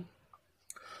 Mm-hmm.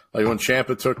 Like when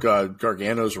Ciampa took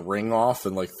Gargano's ring off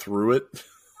and like threw it.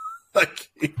 Like,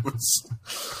 he was,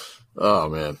 oh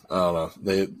man, I don't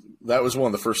know. That was one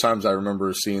of the first times I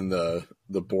remember seeing the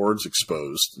boards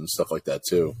exposed and stuff like that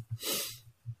too.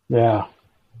 Yeah.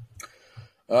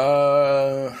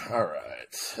 All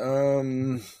right.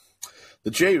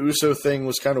 The Jey Uso thing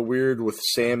was kind of weird with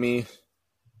Sammy,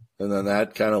 and then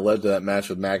that kind of led to that match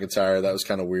with McIntyre. That was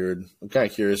kind of weird. I'm kind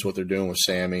of curious what they're doing with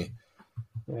Sammy.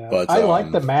 Yeah. But I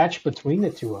liked the match between the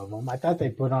two of them. I thought they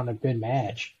put on a good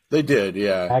match. They did,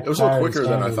 yeah. McIntyre, it was a little quicker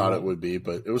than I thought it would be,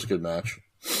 but it was a good match.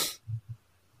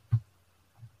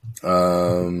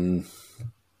 And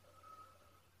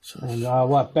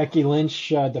Becky Lynch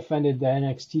defended the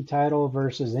NXT title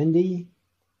versus Indy.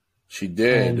 She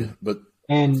did,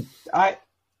 and I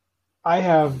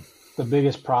have the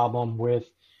biggest problem with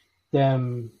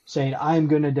them saying, I'm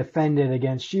going to defend it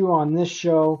against you on this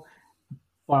show,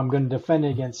 or I'm going to defend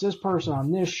it against this person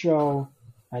on this show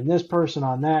and this person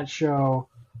on that show.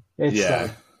 It's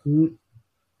it's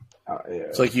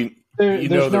like there's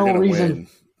they're no reason. Win.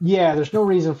 Yeah, there's no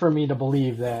reason for me to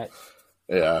believe that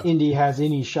Indy has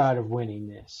any shot of winning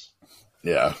this.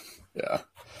 Yeah.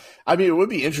 I mean, it would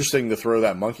be interesting to throw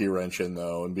that monkey wrench in,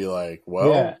 though, and be like,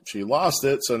 well, she lost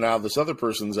it, so now this other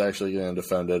person's actually going to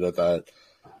defend it at that.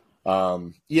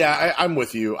 I'm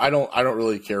with you. I don't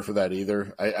really care for that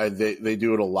either. They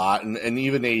do it a lot, and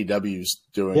even AEW's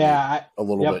doing it a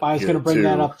little bit. I was going to bring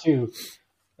that up too.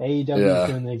 AEW is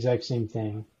doing the exact same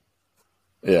thing.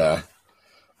 Yeah.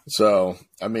 So,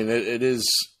 I mean,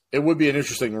 it would be an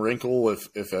interesting wrinkle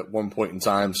if at one point in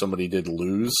time somebody did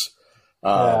lose.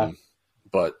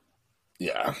 But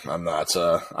yeah, I'm not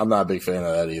a big fan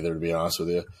of that either, to be honest with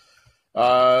you.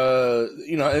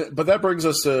 But that brings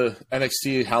us to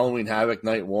NXT Halloween Havoc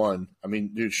Night 1. I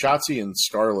mean, dude, Shotzi and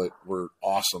Scarlett were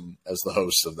awesome as the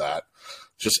hosts of that.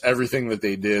 Just everything that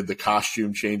they did, the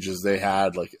costume changes they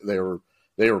had, like they were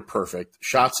perfect.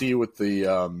 Shotzi with the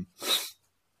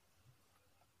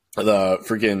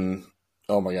freaking,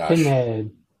 oh my gosh.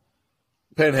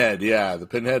 Pinhead, yeah. The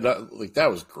Pinhead, like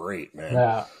that was great, man.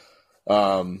 Yeah.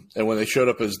 And when they showed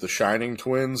up as the Shining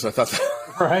Twins, I thought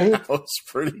that was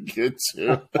pretty good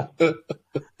too.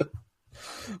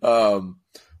 But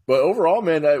overall,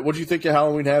 man, what do you think of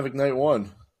Halloween Havoc Night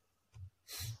 1?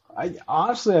 I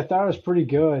thought it was pretty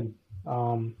good.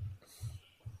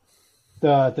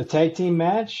 The tag team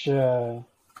match,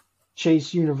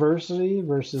 Chase University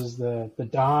versus the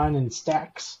Don and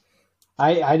Stax.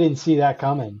 I didn't see that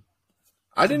coming.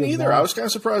 I didn't either. Match. I was kind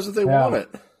of surprised that they won it.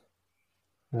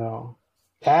 No.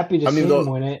 Happy to see them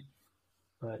win it,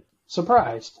 but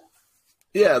surprised.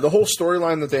 Yeah, the whole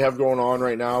storyline that they have going on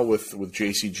right now with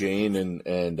JC Jane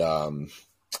and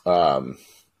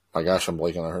my gosh, I'm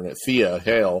blanking on her name, Thea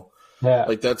Hale. Yeah.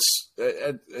 Like it's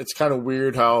kind of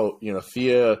weird how,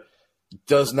 Thea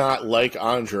does not like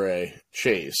Andre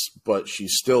Chase, but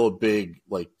she's still a big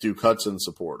like Duke Hudson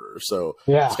supporter. So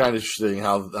it's kind of interesting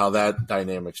how that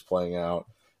dynamic's playing out.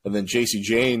 And then JC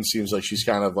Jane seems like she's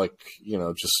kind of like, she,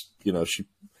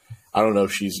 I don't know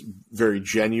if she's very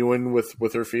genuine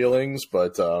with her feelings,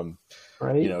 but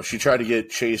Right. You know, she tried to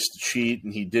get Chase to cheat,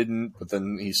 and he didn't, but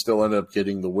then he still ended up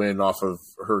getting the win off of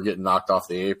her getting knocked off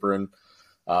the apron.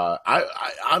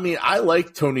 I mean, I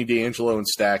like Tony D'Angelo and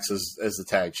Stax as the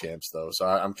tag champs, though. So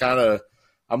I'm a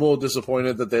little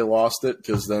disappointed that they lost it,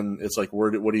 because then it's like,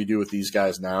 what do you do with these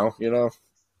guys now? You know?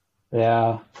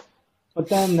 Yeah. But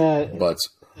then,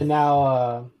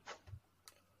 now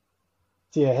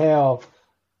Tia Hale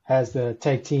has the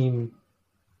tag team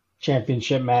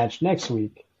championship match next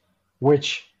week,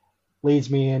 which leads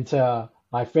me into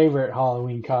my favorite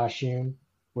Halloween costume,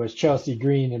 was Chelsea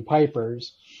Green and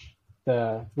Piper's,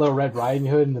 the Little Red Riding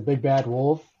Hood and the Big Bad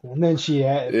Wolf. And then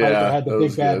Piper had the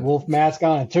Big Bad Wolf mask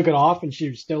on and took it off, and she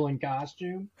was still in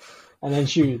costume. And then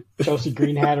Chelsea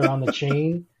Green had her on the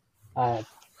chain.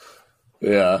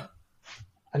 Yeah.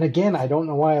 And again, I don't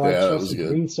know why I like Chelsea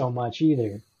Green so much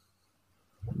either.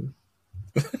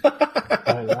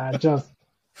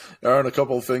 There aren't a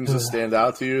couple of things that stand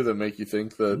out to you that make you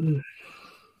think that?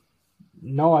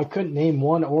 No, I couldn't name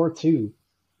one or two.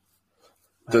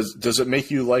 Does it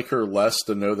make you like her less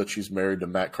to know that she's married to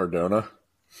Matt Cardona?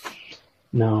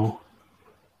 No.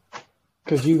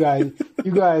 Because you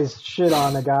guys shit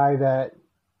on a guy that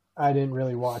I didn't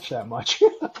really watch that much.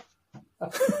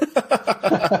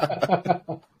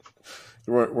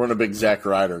 We're a big Zack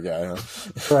Ryder guy, huh?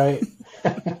 Right.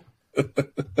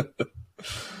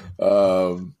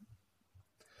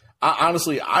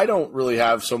 Honestly, I don't really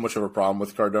have so much of a problem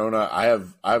with Cardona. I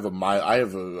have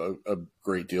a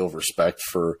great deal of respect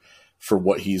for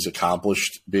what he's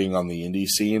accomplished being on the indie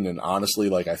scene. And honestly,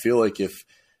 like, I feel like if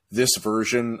this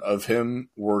version of him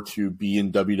were to be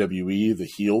in WWE, the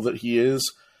heel that he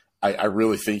is, I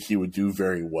really think he would do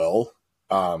very well.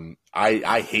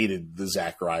 I hated the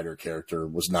Zack Ryder character,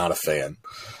 was not a fan.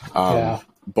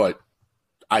 But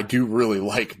I do really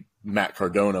like Matt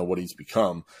Cardona, what he's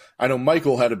become. I know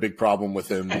Michael had a big problem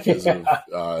with him because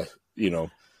of,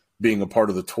 being a part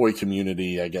of the toy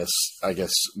community. I guess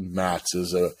Matt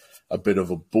is a bit of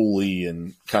a bully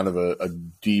and kind of a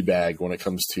D-bag when it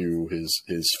comes to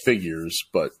his figures,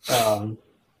 but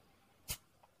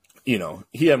he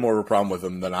had more of a problem with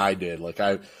him than I did. Like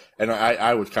I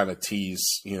would kind of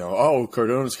tease, oh,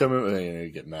 Cardona's coming, and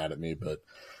he'd get mad at me. But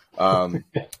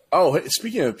hey,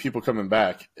 speaking of people coming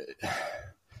back,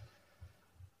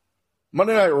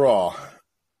 Monday Night Raw,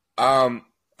 I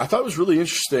thought it was really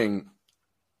interesting.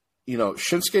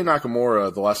 Shinsuke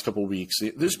Nakamura the last couple of weeks,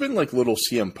 there's been like little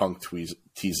CM Punk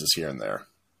teases here and there.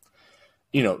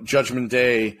 Judgment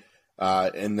Day,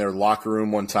 in their locker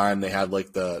room one time, they had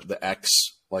like the X,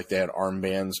 like they had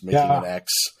armbands making an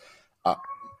X.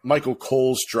 Michael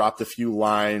Cole's dropped a few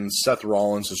lines. Seth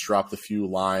Rollins has dropped a few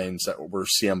lines that were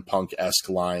CM Punk-esque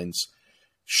lines.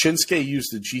 Shinsuke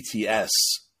used the GTS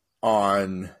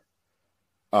on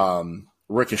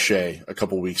Ricochet a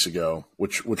couple weeks ago,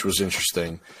 which was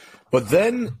interesting. But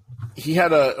then he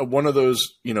had one of those,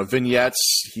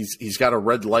 vignettes. He's got a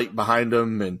red light behind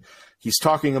him, and he's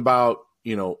talking about,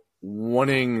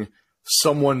 wanting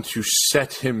someone to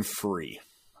set him free.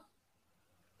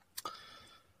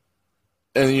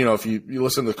 And, if you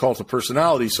listen to the Cult of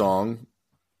Personality song,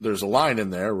 there's a line in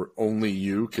there where only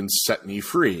you can set me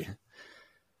free.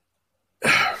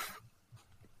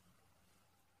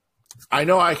 I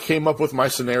know I came up with my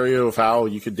scenario of how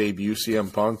you could debut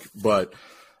CM Punk, but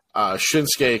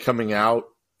Shinsuke coming out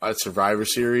at Survivor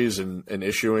Series and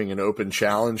issuing an open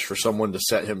challenge for someone to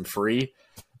set him free,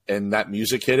 and that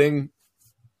music hitting,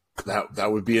 that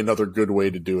would be another good way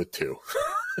to do it too.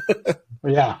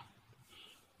 Yeah,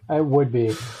 it would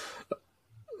be.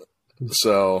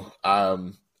 So I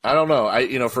don't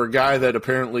know. For a guy that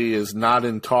apparently is not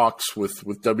in talks with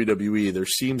WWE, there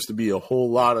seems to be a whole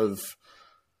lot of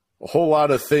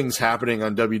things happening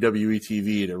on WWE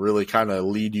TV to really kind of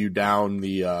lead you down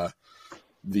the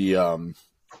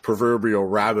proverbial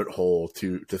rabbit hole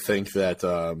to think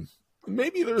that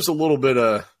maybe there's a little bit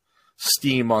of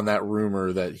steam on that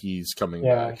rumor that he's coming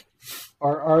back.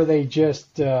 Or are they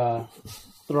just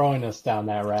throwing us down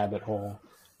that rabbit hole?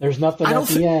 There's nothing at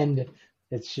the end.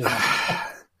 It's just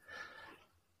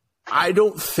I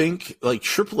don't think, like,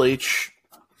 Triple H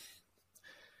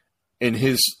in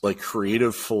his like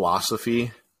creative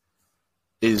philosophy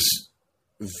is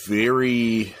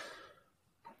very,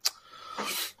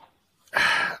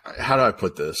 how do I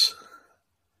put this?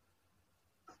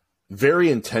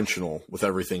 Very intentional with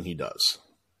everything he does.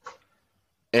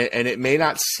 And it may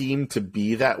not seem to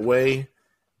be that way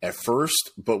at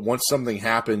first, but once something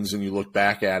happens and you look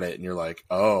back at it and you're like,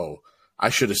 oh, I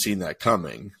should have seen that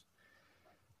coming.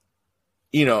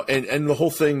 And the whole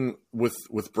thing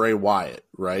with Bray Wyatt,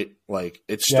 right? Like,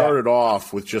 it started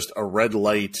off with just a red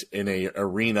light in a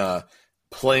arena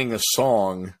playing a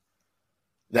song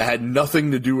that had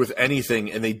nothing to do with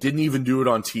anything, and they didn't even do it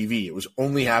on TV. It was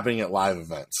only happening at live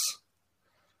events.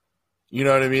 You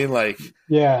know what I mean? Like,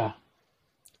 yeah.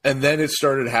 And then it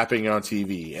started happening on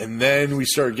TV, and then we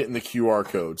started getting the QR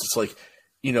codes. It's like,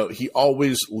 you know, he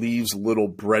always leaves little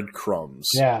breadcrumbs.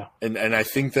 Yeah. And I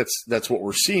think that's what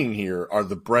we're seeing here are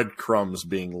the breadcrumbs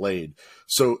being laid.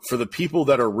 So for the people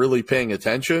that are really paying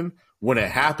attention, when it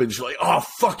happens, you're like, oh,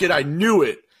 fuck it, I knew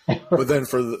it. But then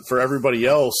for everybody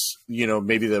else, you know,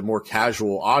 maybe the more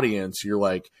casual audience, you're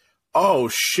like, oh,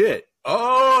 shit.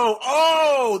 That's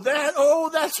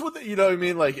what, you know what I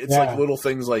mean? Like, it's like little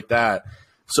things like that.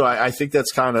 So I think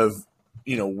that's kind of,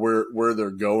 you know, where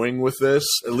they're going with this.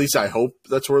 At least I hope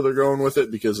that's where they're going with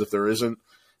it, because if there isn't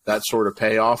that sort of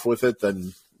payoff with it,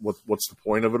 then what's the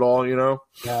point of it all, you know?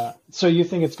 Yeah. So you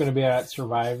think it's going to be at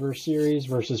Survivor Series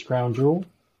versus Crown Jewel?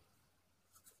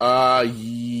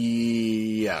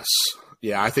 Yes.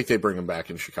 Yeah, I think they bring him back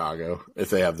in Chicago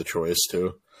if they have the choice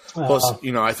to. Plus,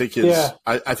 you know, I think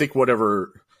I think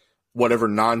whatever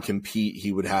non-compete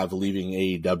he would have leaving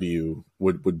AEW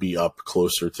would be up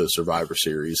closer to Survivor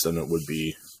Series than it would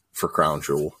be for Crown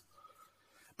Jewel.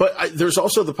 But there's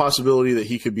also the possibility that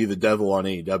he could be the devil on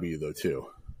AEW, though, too.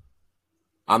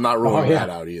 I'm not ruling that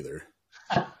out either.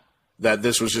 That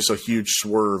this was just a huge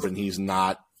swerve, and he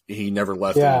never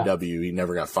left AEW, he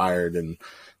never got fired, and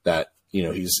that, you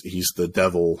know, he's the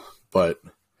devil. But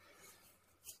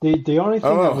the only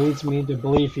thing that leads me to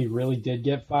believe he really did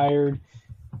get fired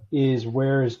is,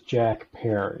 where is Jack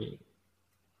Perry?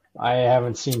 I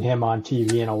haven't seen him on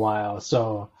TV in a while,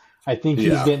 so I think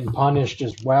he's getting punished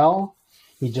as well.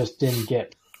 He just didn't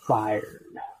get fired.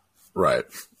 Right.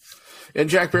 And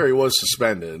Jack Perry was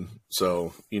suspended,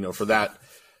 so, you know, for that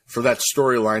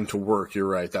storyline to work, you're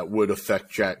right, that would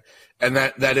affect Jack. And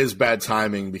that is bad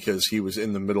timing, because he was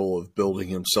in the middle of building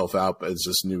himself out as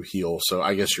this new heel. So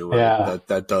I guess you're right. Yeah.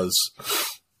 That does,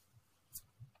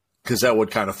 because that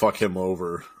would kind of fuck him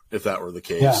over if that were the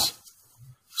case. Yeah.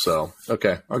 So,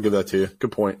 okay, I'll give that to you.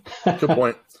 Good point. Good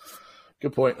point.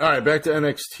 Good point. All right, back to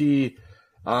NXT.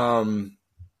 I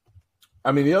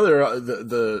mean, the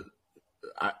other,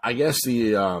 I guess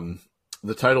the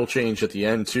title change at the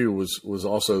end too was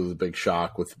also the big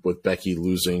shock with Becky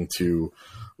losing to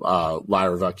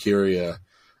Lyra Valkyria.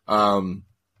 You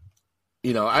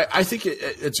know, I think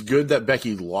it's good that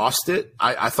Becky lost it.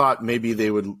 I thought maybe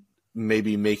they would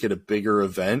make it a bigger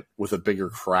event with a bigger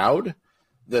crowd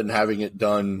than having it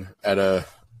done at an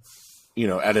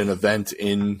event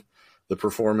in the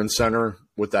Performance Center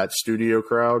with that studio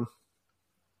crowd.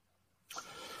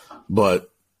 But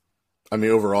I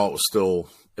mean, overall, it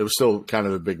was still kind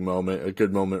of a big moment, a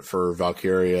good moment for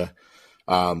Valkyria.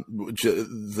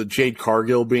 The Jade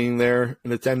Cargill being there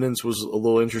in attendance was a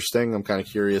little interesting. I'm kind of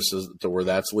curious as to where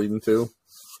that's leading to.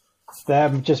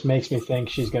 That just makes me think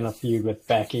she's going to feud with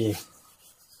Becky.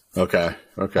 Okay.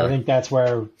 I think that's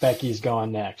where Becky's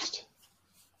going next.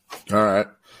 All right.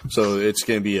 So it's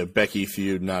going to be a Becky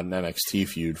feud, not an NXT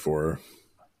feud for her.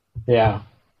 Yeah.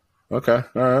 Okay.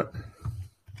 All right.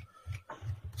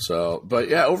 So, but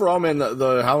yeah, overall, man,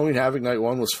 the Halloween Havoc Night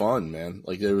 1 was fun, man.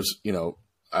 Like, it was, you know,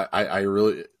 I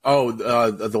really,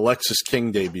 the Lexus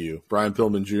King debut, Brian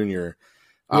Pillman Jr.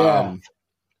 Yeah.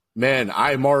 Man,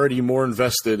 I'm already more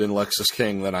invested in Lexus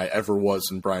King than I ever was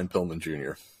in Brian Pillman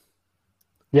Jr.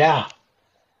 Yeah.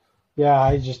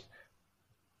 Yeah,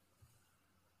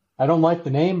 I don't like the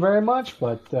name very much,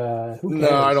 but who cares?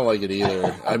 No, I don't like it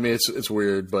either. I mean, it's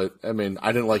weird, but I mean,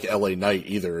 I didn't like LA Knight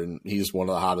either, and he's one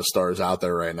of the hottest stars out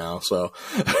there right now. So,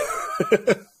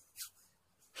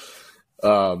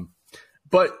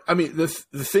 but I mean, the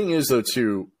thing is though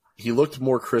too, he looked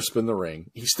more crisp in the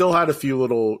ring. He still had a few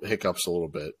little hiccups, a little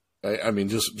bit. I mean,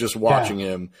 just watching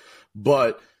him,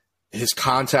 but his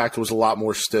contact was a lot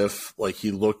more stiff. Like,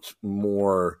 he looked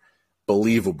more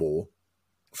believable,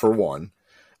 for one.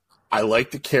 I like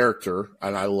the character,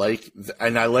 and I like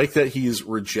that he's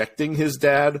rejecting his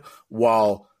dad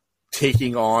while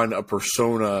taking on a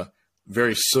persona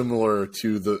very similar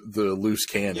to the loose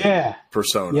cannon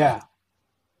persona. Yeah.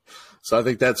 So I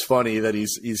think that's funny that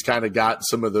he's kind of got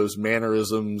some of those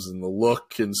mannerisms and the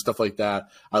look and stuff like that.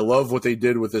 I love what they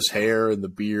did with his hair and the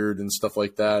beard and stuff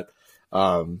like that.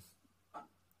 But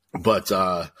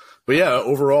yeah,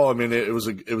 overall, I mean, it was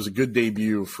a good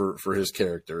debut for his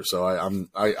character. So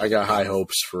I got high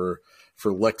hopes for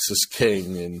Lexus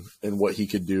King and what he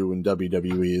could do in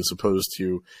WWE as opposed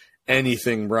to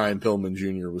anything Brian Pillman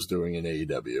Jr. was doing in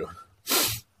AEW.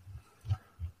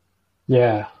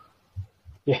 Yeah.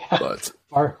 But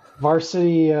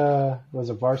Varsity was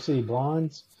it Varsity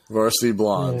Blondes? Varsity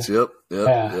Blondes. Yeah.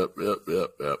 Yep.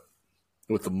 It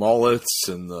with the mullets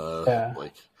and the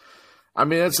like. I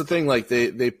mean, that's the thing. Like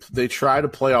they try to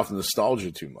play off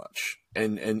nostalgia too much,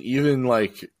 and even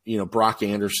like Brock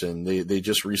Anderson, they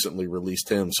just recently released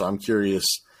him. So I'm curious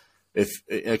if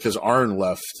because Arn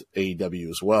left AEW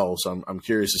as well, so I'm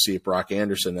curious to see if Brock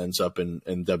Anderson ends up in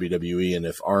WWE and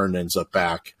if Arn ends up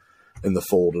back in the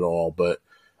fold at all. But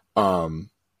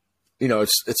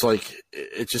it's like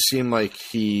it just seemed like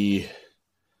he.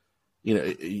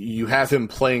 You have him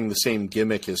playing the same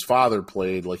gimmick his father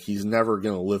played. Like he's never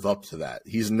going to live up to that.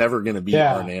 He's never going to be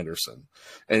Arn Anderson,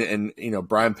 and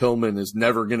Brian Pillman is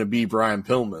never going to be Brian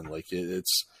Pillman. Like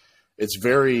it's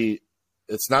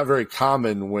not very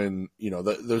common when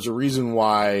there's a reason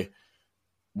why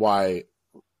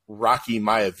Rocky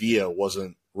Maivia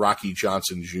wasn't Rocky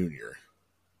Johnson Jr.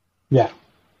 Yeah,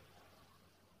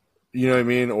 you know what I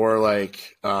mean, or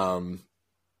like.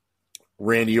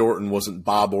 Randy Orton wasn't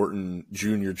Bob Orton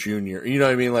Jr. You know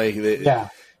what I mean? Like,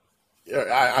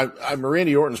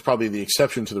 Randy Orton's probably the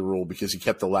exception to the rule because he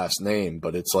kept the last name,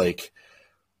 but it's like,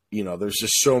 there's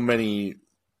just so many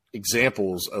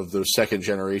examples of those second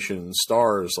generation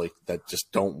stars like that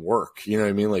just don't work. You know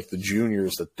what I mean? Like the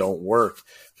juniors that don't work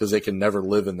because they can never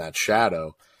live in that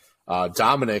shadow.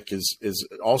 Dominic is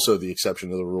also the exception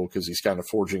to the rule because he's kind of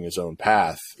forging his own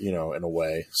path, in a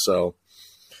way. So,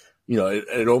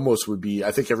 it almost would be,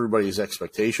 I think everybody's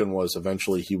expectation was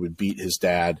eventually he would beat his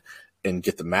dad and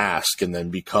get the mask and then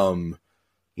become,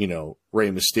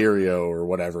 Rey Mysterio or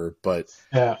whatever. But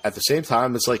at the same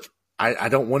time, it's like, I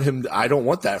don't want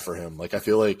that for him. Like, I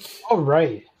feel like. Oh,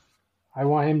 right. I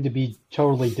want him to be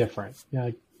totally different.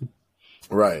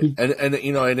 Right. And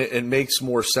it makes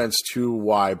more sense too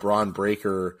why Braun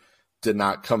Breaker did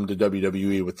not come to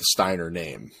WWE with the Steiner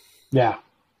name. Yeah.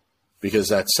 Because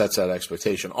that sets that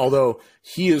expectation. Although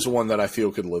he is one that I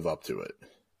feel could live up to it.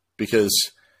 Because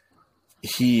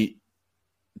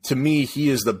to me, he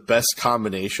is the best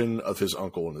combination of his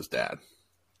uncle and his dad.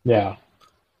 Yeah.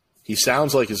 He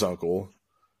sounds like his uncle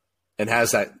and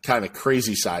has that kind of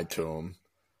crazy side to him.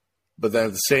 But then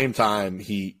at the same time,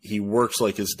 he works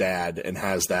like his dad and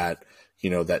has that,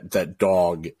 that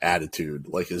dog attitude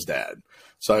like his dad.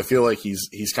 So I feel like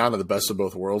he's kind of the best of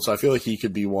both worlds. So I feel like he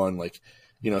could be one like,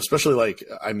 especially like,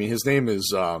 I mean, his name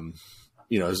is,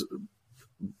 is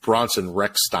Bronson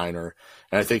Rex Steiner.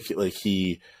 And I think like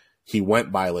he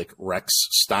went by like Rex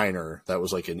Steiner. That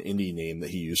was like an indie name that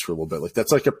he used for a little bit. Like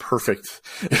that's like a perfect.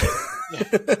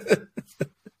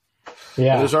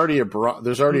 Yeah. There's already a Braun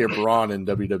in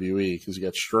WWE because you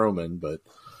got Strowman, but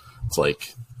it's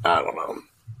like, I don't know.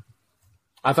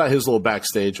 I thought his little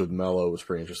backstage with Mello was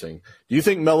pretty interesting. Do you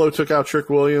think Mello took out Trick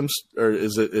Williams or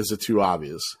is it too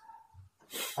obvious?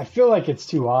 I feel like it's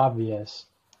too obvious,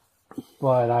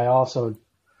 but I also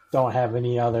don't have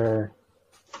any other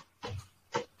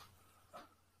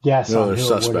guess on who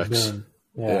suspects. It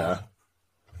would have been.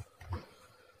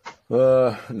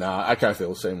 Yeah. Nah, I kind of feel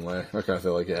the same way. I kind of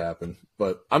feel like it happened.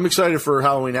 But I'm excited for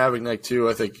Halloween Havoc Night 2.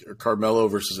 I think Carmelo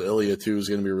versus Ilya 2 is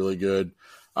going to be really good.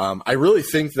 I really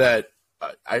think that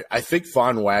I think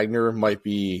Von Wagner might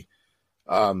be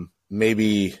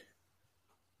maybe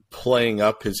playing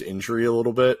up his injury a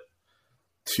little bit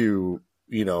to,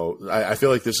 I feel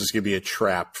like this is going to be a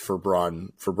trap for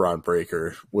Braun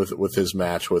Breaker with his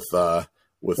match with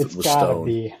Stone.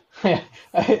 Be.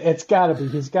 It's gotta be.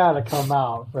 He's gotta come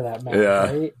out for that match,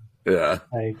 right? Yeah.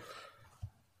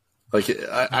 Like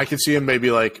I could see him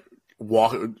maybe like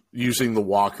using the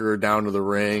walker down to the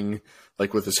ring,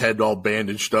 like with his head all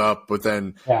bandaged up, but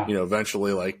then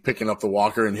eventually like picking up the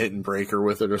walker and hitting Breaker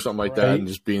with it or something like that, and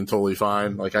just being totally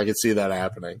fine. Like I could see that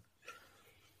happening.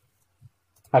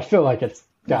 I feel like it's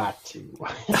got to.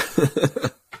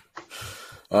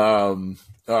 All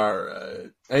right.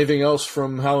 Anything else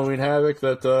from Halloween Havoc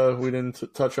that we didn't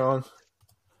touch on?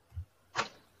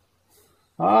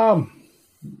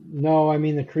 No. I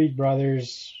mean, the Creed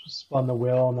brothers spun the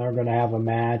wheel and they're going to have a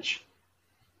match,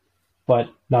 but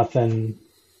nothing.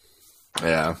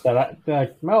 Yeah.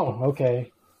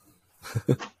 Okay.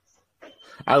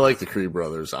 I like the Creed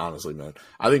brothers, honestly, man.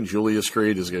 I think Julius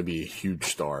Creed is going to be a huge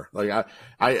star. Like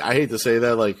I hate to say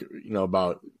that, like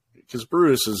about. Because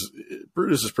Brutus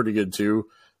is pretty good too,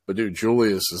 but dude,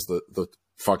 Julius is the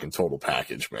fucking total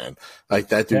package, man. Like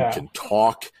that dude can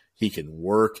talk, he can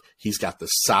work, he's got the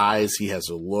size, he has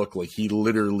a look, like he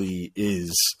literally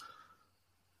is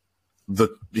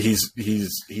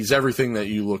he's everything that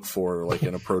you look for, like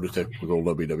in a prototypical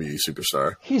WWE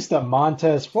superstar. He's the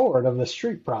Montez Ford of the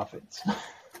Street Profits.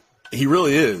 He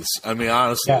really is. I mean,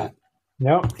 honestly,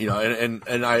 Yep.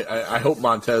 And I hope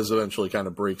Montez eventually kind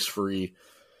of breaks free.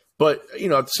 But, you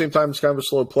know, at the same time, it's kind of a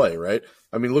slow play, right?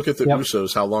 I mean, look at the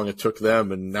Usos, how long it took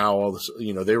them, and now all this,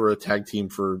 you know, they were a tag team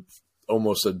for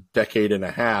almost a decade and a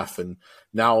half, and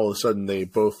now all of a sudden they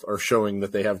both are showing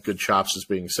that they have good chops as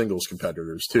being singles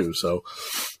competitors too. So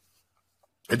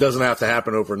it doesn't have to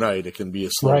happen overnight. It can be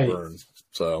a slow burn.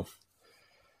 So,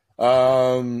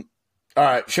 all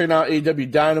right, checking out AEW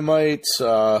Dynamite.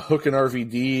 Hook and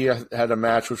RVD had a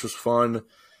match, which was fun.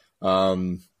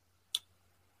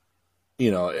 You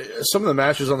know, some of the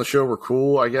matches on the show were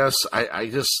cool, I guess.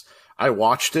 I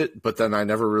watched it, but then I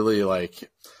never really I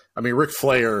mean, Ric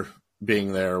Flair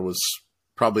being there was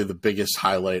probably the biggest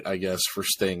highlight, I guess, for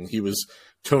Sting. He was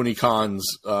Tony Khan's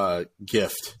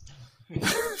gift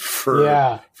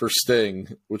for Sting,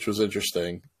 which was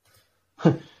interesting.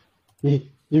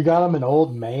 You got him an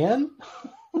old man?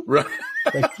 Right.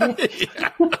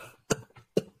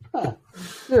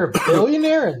 You're a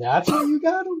billionaire and that's what you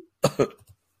got him?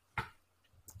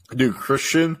 Dude,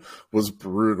 Christian was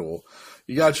brutal.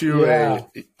 He got you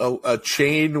a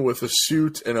chain with a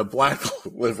suit and a black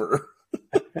liver.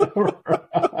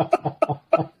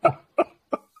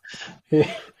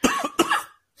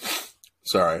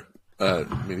 Sorry, I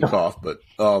didn't mean to cough, but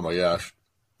oh my gosh,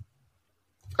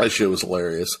 that shit was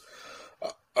hilarious.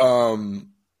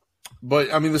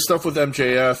 But I mean, the stuff with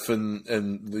MJF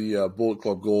and the Bullet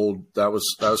Club Gold, that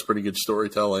was pretty good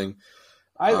storytelling.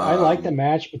 I like the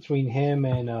match between him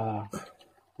and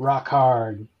Rock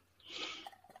Hard.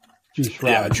 Juice Robinson.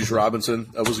 Yeah, Juice Robinson.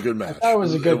 That was a good match. That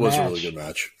was a good match. It was a really good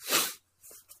match.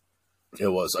 It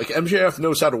was. Like, MJF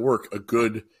knows how to work a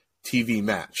good TV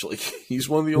match. Like, he's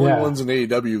one of the only ones in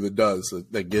AEW that does,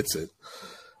 that gets it.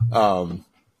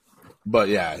 But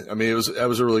yeah, I mean, that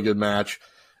was a really good match.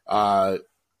 The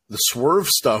Swerve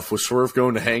stuff was Swerve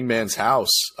going to Hangman's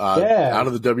house out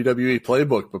of the WWE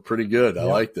playbook, but pretty good. I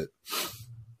liked it.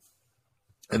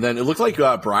 And then it looked like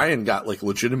Brian got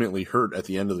legitimately hurt at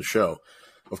the end of the show.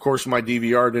 Of course, my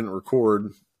DVR didn't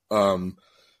record,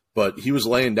 but he was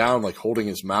laying down, holding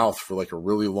his mouth for a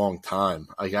really long time.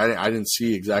 I didn't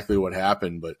see exactly what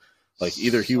happened, but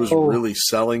either he was really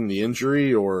selling the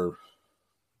injury or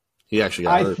he actually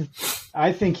got hurt.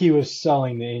 I think he was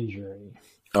selling the injury.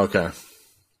 Okay.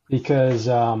 Because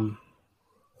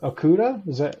Okuda,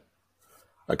 is that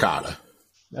Okada?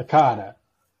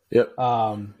 Yep.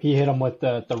 He hit him with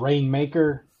the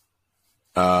Rainmaker.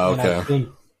 Okay.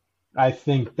 I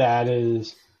think that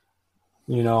is,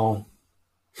 I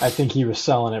think he was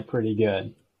selling it pretty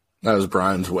good. That was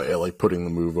Brian's way, putting the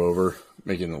move over,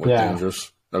 making it look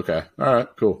dangerous. Okay. All right,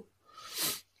 cool.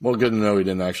 Well, good to know he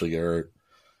didn't actually get hurt.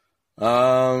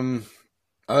 I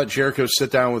thought Jericho's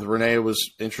sit down with Renee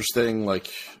was interesting, so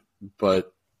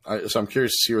I'm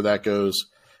curious to see where that goes.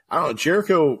 I don't know,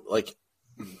 Jericho,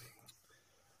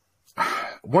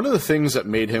 one of the things that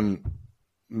made him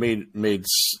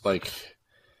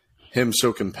him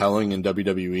so compelling in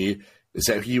WWE is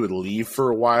that he would leave for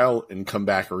a while and come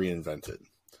back reinvented.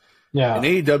 Yeah. In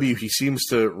AEW, he seems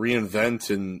to reinvent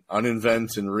and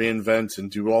uninvent and reinvent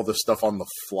and do all this stuff on the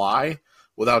fly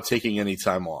without taking any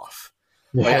time off.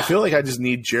 Yeah. I feel like I just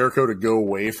need Jericho to go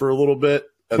away for a little bit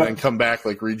and then come back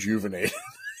rejuvenated.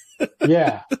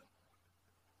 Yeah.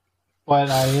 But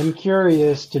I am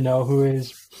curious to know who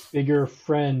his bigger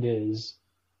friend is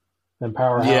than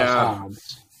Powerhouse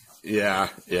Hobbs. Yeah,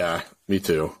 me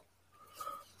too.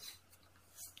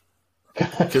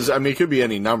 Because it could be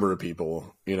any number of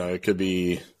people. It could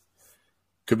be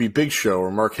Big Show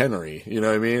or Mark Henry. You know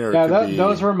what I mean? Or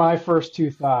those were my first two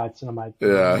thoughts, and I'm like,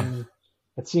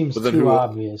 it seems too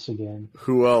obvious again.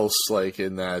 Who else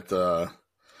in that?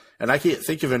 And I can't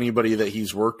think of anybody that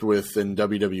he's worked with in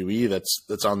WWE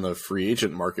that's on the free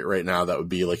agent market right now that would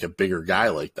be a bigger guy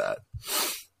like that.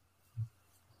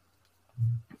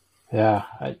 Yeah,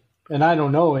 I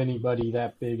don't know anybody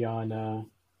that big on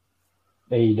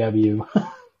AEW.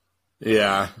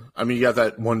 Yeah, you got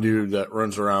that one dude that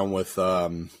runs around with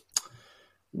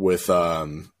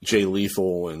Jay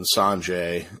Lethal and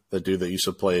Sanjay, the dude that used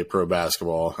to play pro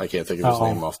basketball. I can't think of his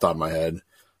name off the top of my head.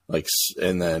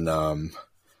 And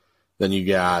then you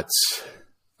got,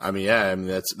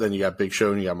 then you got Big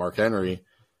Show and you got Mark Henry.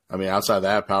 Outside of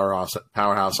that,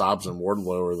 Powerhouse Hobbs and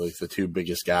Wardlow are the two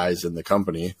biggest guys in the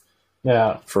company.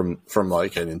 Yeah. From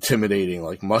an intimidating,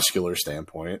 muscular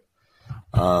standpoint.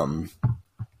 Is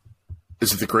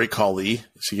it the Great Khali?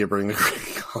 Is he going to bring the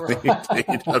Great Khali to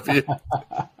AEW?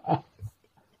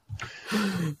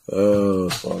 Oh,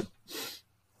 fuck.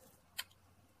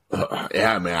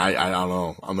 Yeah, man, I don't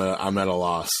know. I'm at a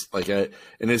loss. And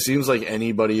it seems like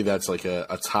anybody that's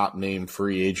a top name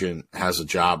free agent has a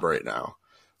job right now.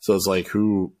 So it's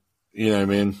who, you know what I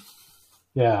mean?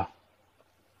 Yeah.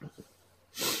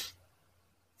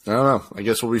 I don't know. I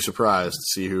guess we'll be surprised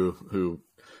to see who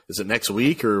is it next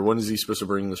week, or when is he supposed to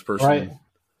bring this person? Right.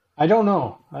 I don't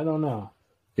know.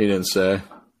 He didn't say.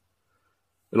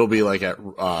 It'll be like at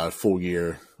Full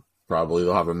Gear. Probably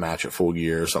they'll have a match at Full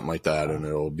Gear or something like that, and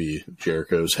it'll be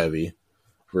Jericho's Heavy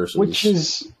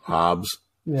versus Hobbs.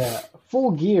 Yeah,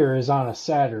 Full Gear is on a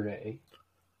Saturday,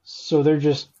 so they're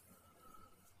just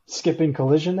skipping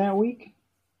Collision that week.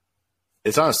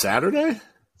 It's on a Saturday?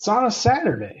 It's on a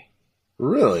Saturday.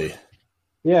 Really?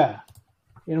 Yeah.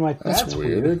 You know, that's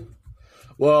weird.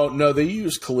 Well, no, they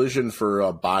use Collision for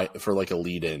like a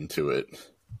lead in to it.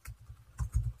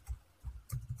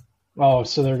 Oh,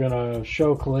 so they're gonna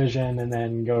show Collision and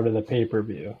then go to the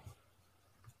pay-per-view.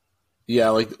 Yeah,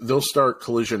 like they'll start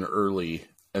Collision early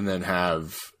and then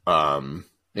have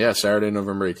Saturday,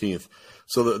 November 18th.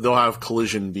 So they'll have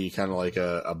Collision be kind of like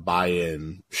a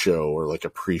buy-in show or like a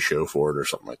pre-show for it or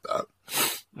something like that.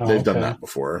 They've done that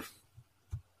before.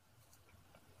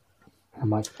 I'm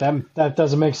like, that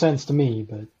doesn't make sense to me,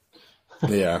 but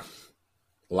yeah.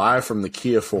 Live from the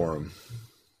Kia Forum.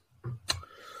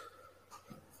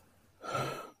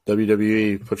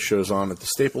 WWE puts shows on at the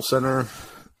Staples Center.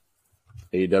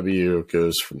 AEW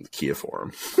goes from the Kia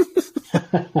Forum.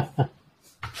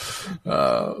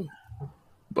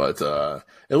 But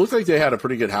it looked like they had a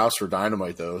pretty good house for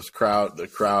Dynamite, though. The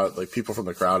crowd, like people from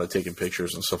the crowd had taken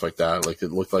pictures and stuff like that. Like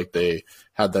it looked like they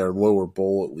had their lower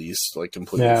bowl at least like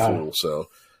completely full. So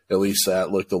at least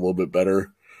that looked a little bit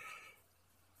better.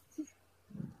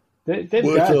 They've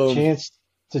got a chance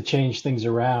to change things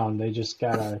around. They just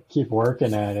gotta keep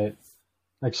working at it.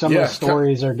 Like some of the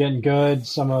stories are getting good.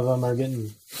 Some of them are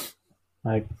getting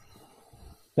like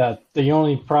that. The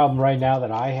only problem right now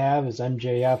that I have is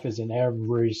MJF is in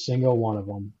every single one of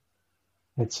them.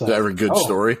 It's like, every good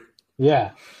story.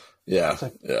 Yeah. Yeah.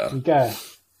 Like, yeah.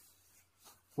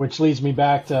 Which leads me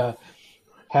back to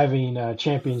having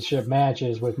championship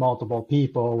matches with multiple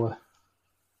people.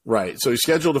 Right. So he's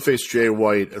scheduled to face Jay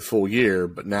White at Full Gear,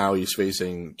 but now he's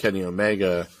facing Kenny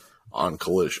Omega on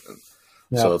Collision.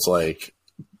 Yep. So it's like,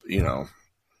 you know,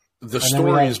 the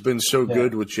story has been so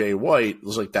good with Jay White. It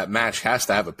was like that match has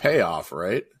to have a payoff,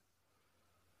 right?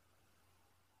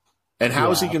 And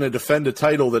how is he going to defend a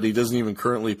title that he doesn't even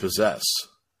currently possess?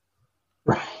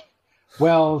 Right.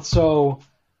 Well, so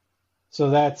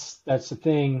that's the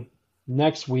thing.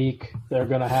 Next week they're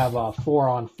going to have a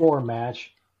 4-on-4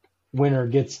 match. Winner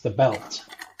gets the belt.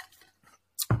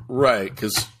 Right,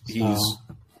 because he's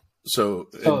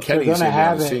and Kenny's going to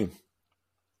have the team.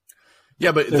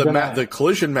 Yeah, but the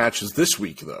Collision match is this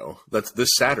week, though. That's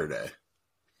this Saturday.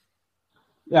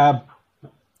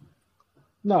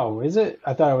 No, is it?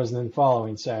 I thought it was the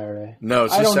following Saturday. No,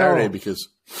 it's this Saturday because...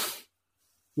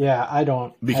 Yeah, I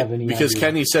don't have any Because idea.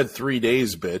 Kenny said 3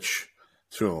 days, bitch,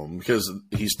 to him. Because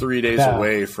he's 3 days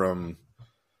away from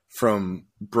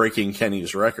breaking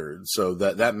Kenny's record. So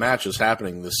that match is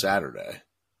happening this Saturday.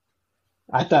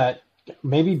 I thought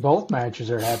maybe both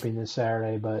matches are happening this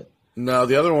Saturday, but... No,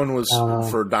 the other one was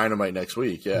for Dynamite next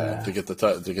week. Yeah, to get the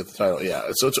title.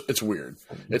 Yeah, so it's weird.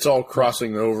 It's all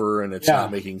crossing over, and it's not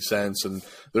making sense. And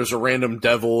there's a random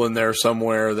devil in there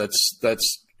somewhere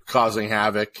that's causing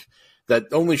havoc.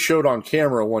 That only showed on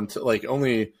camera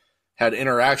only had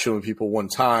interaction with people one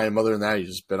time. Other than that, he's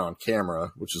just been on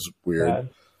camera, which is weird. Yeah.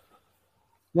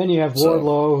 Then you have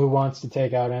Wardlow who wants to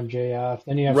take out MJF.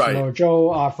 Then you have Samoa Joe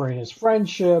offering his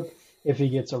friendship if he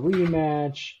gets a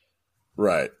rematch.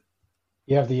 Right.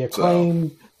 You have the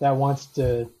Acclaim that wants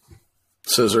to...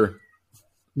 Scissor.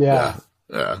 Yeah.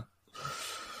 Yeah.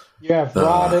 You have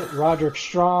Roderick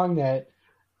Strong that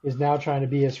is now trying to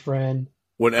be his friend.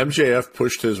 When MJF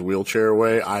pushed his wheelchair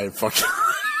away, I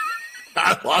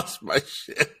lost my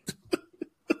shit.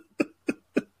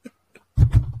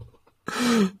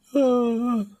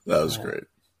 That was great.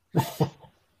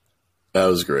 That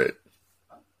was great.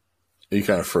 You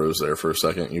kind of froze there for a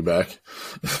second. You back?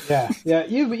 Yeah.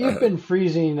 You've been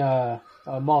freezing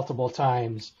multiple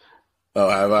times. Oh,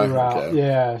 have I? Throughout. Okay.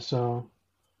 Yeah. So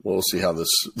we'll see how this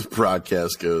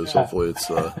broadcast goes. Hopefully, it's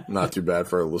not too bad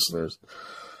for our listeners.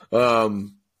 But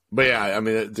yeah, I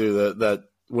mean, dude, that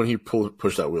when he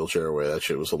pushed that wheelchair away, that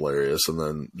shit was hilarious. And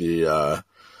then the,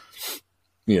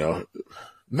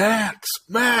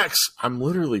 Max, I'm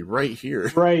literally right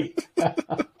here. Right.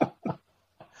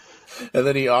 And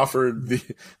then he offered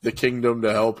the kingdom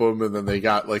to help him, and then they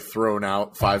got thrown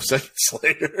out 5 seconds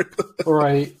later.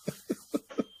 Right.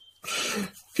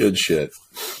 Good shit.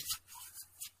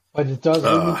 But it does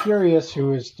leave me curious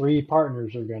who his 3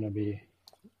 partners are going to be.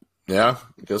 Yeah,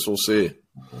 I guess we'll see.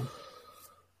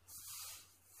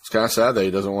 It's kind of sad that he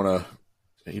doesn't want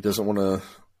to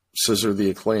scissor the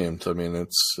Acclaimed. I mean,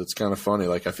 it's kind of funny.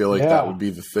 Like, I feel like that would be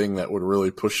the thing that would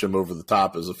really push him over the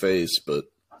top as a face, but.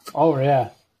 Oh, yeah.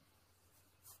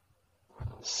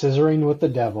 Scissoring with the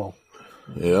devil.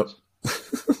 Yep.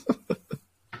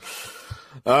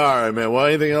 All right, man. Well,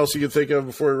 anything else you can think of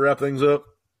before we wrap things up?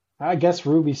 I guess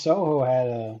Ruby Soho had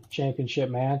a championship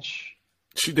match.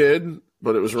 She did,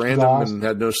 but it was random and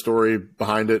had no story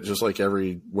behind it, just like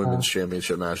every women's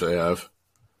championship match they have.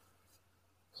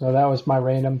 So that was my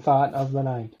random thought of the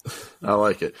night. I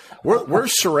like it.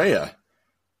 Where's Saraya?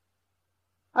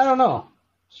 I don't know.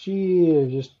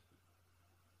 She's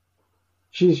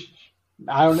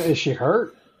I don't know. Is she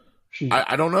hurt?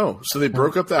 I don't know. So they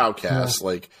broke up the Outcasts. Yeah.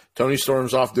 Like, Toni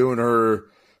Storm's off doing her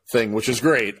thing, which is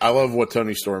great. I love what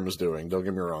Toni Storm is doing. Don't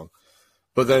get me wrong.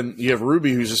 But then you have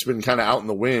Ruby, who's just been kind of out in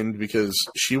the wind because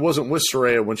she wasn't with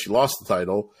Saraya when she lost the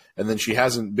title, and then Saraya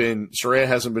hasn't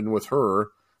been with her.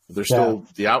 They're still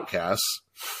the Outcasts.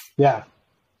 Yeah.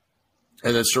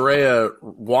 And then Saraya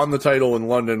won the title in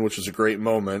London, which was a great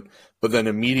moment, but then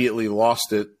immediately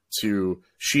lost it to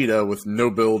Shida with no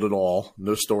build at all,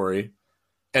 no story,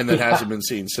 and then hasn't been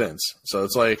seen since. So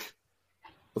it's like,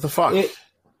 what the fuck? I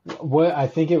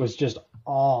think it was just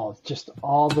all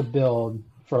the build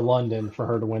for London for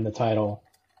her to win the title.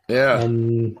 Yeah.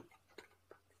 And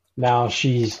now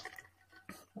she's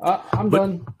I'm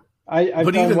done. I've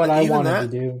done what I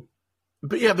wanted to do.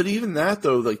 But even that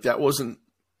though, like, that wasn't,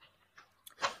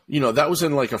 that was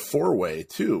in like a 4-way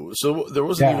too. So there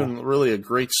wasn't even really a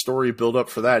great story build up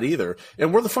for that either.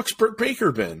 And where the fuck's Britt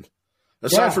Baker been?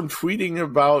 Aside from tweeting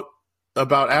about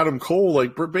Adam Cole,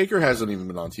 like, Britt Baker hasn't even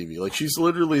been on TV. Like, she's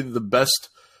literally the best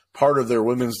part of their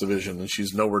women's division, and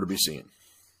she's nowhere to be seen.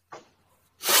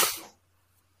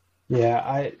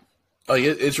 Yeah,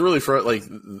 it's really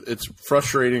it's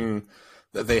frustrating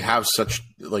that they have such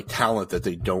like talent that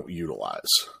they don't utilize,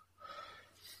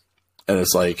 and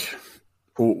it's like,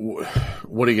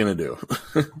 what are you gonna do?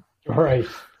 Right.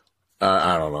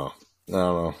 I don't know.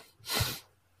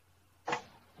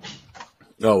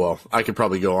 Oh, well, I could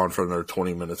probably go on for another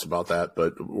 20 minutes about that,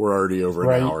 but we're already over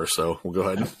an hour, so we'll go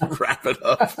ahead and wrap it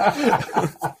up.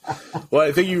 Well,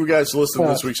 I thank you guys for listening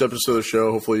to this week's episode of the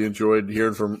show. Hopefully you enjoyed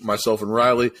hearing from myself and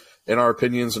Riley and our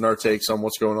opinions and our takes on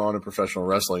what's going on in professional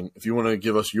wrestling. If you want to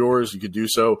give us yours, you could do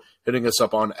so hitting us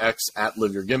up on X at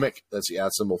Live Your Gimmick. That's the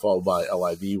 @ symbol followed by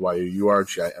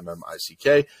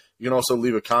LIVYOURGIMMICK. You can also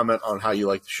leave a comment on how you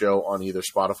like the show on either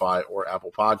Spotify or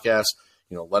Apple Podcasts.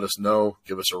 Let us know,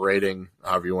 give us a rating,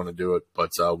 however you want to do it.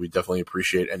 But we definitely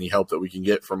appreciate any help that we can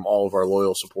get from all of our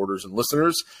loyal supporters and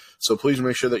listeners. So please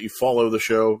make sure that you follow the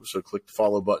show. So click the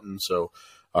follow button so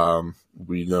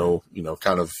we know,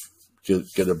 kind of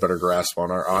get a better grasp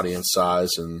on our audience size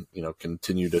and,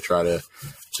 continue to try to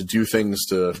do things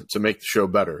to make the show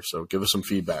better. So give us some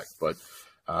feedback. But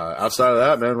outside of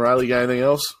that, man, Riley, got anything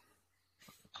else?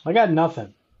 I got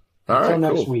nothing. Until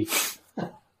next week.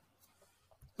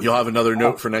 You'll have another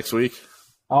note for next week?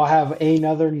 I'll have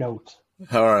another note.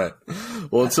 All right.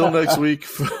 Well, until next week,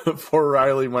 for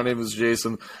Riley, my name is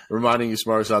Jason, reminding you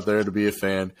smarts out there to be a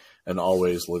fan and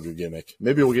always live your gimmick.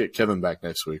 Maybe we'll get Kevin back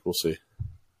next week. We'll see.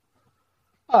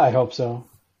 I hope so.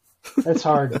 It's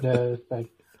hard to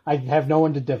I have no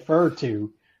one to defer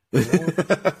to.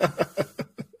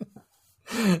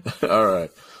 All right.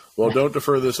 Well, don't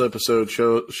defer this episode.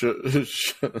 Show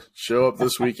up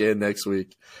this week and next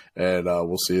week, and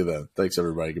we'll see you then. Thanks,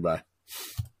 everybody. Goodbye.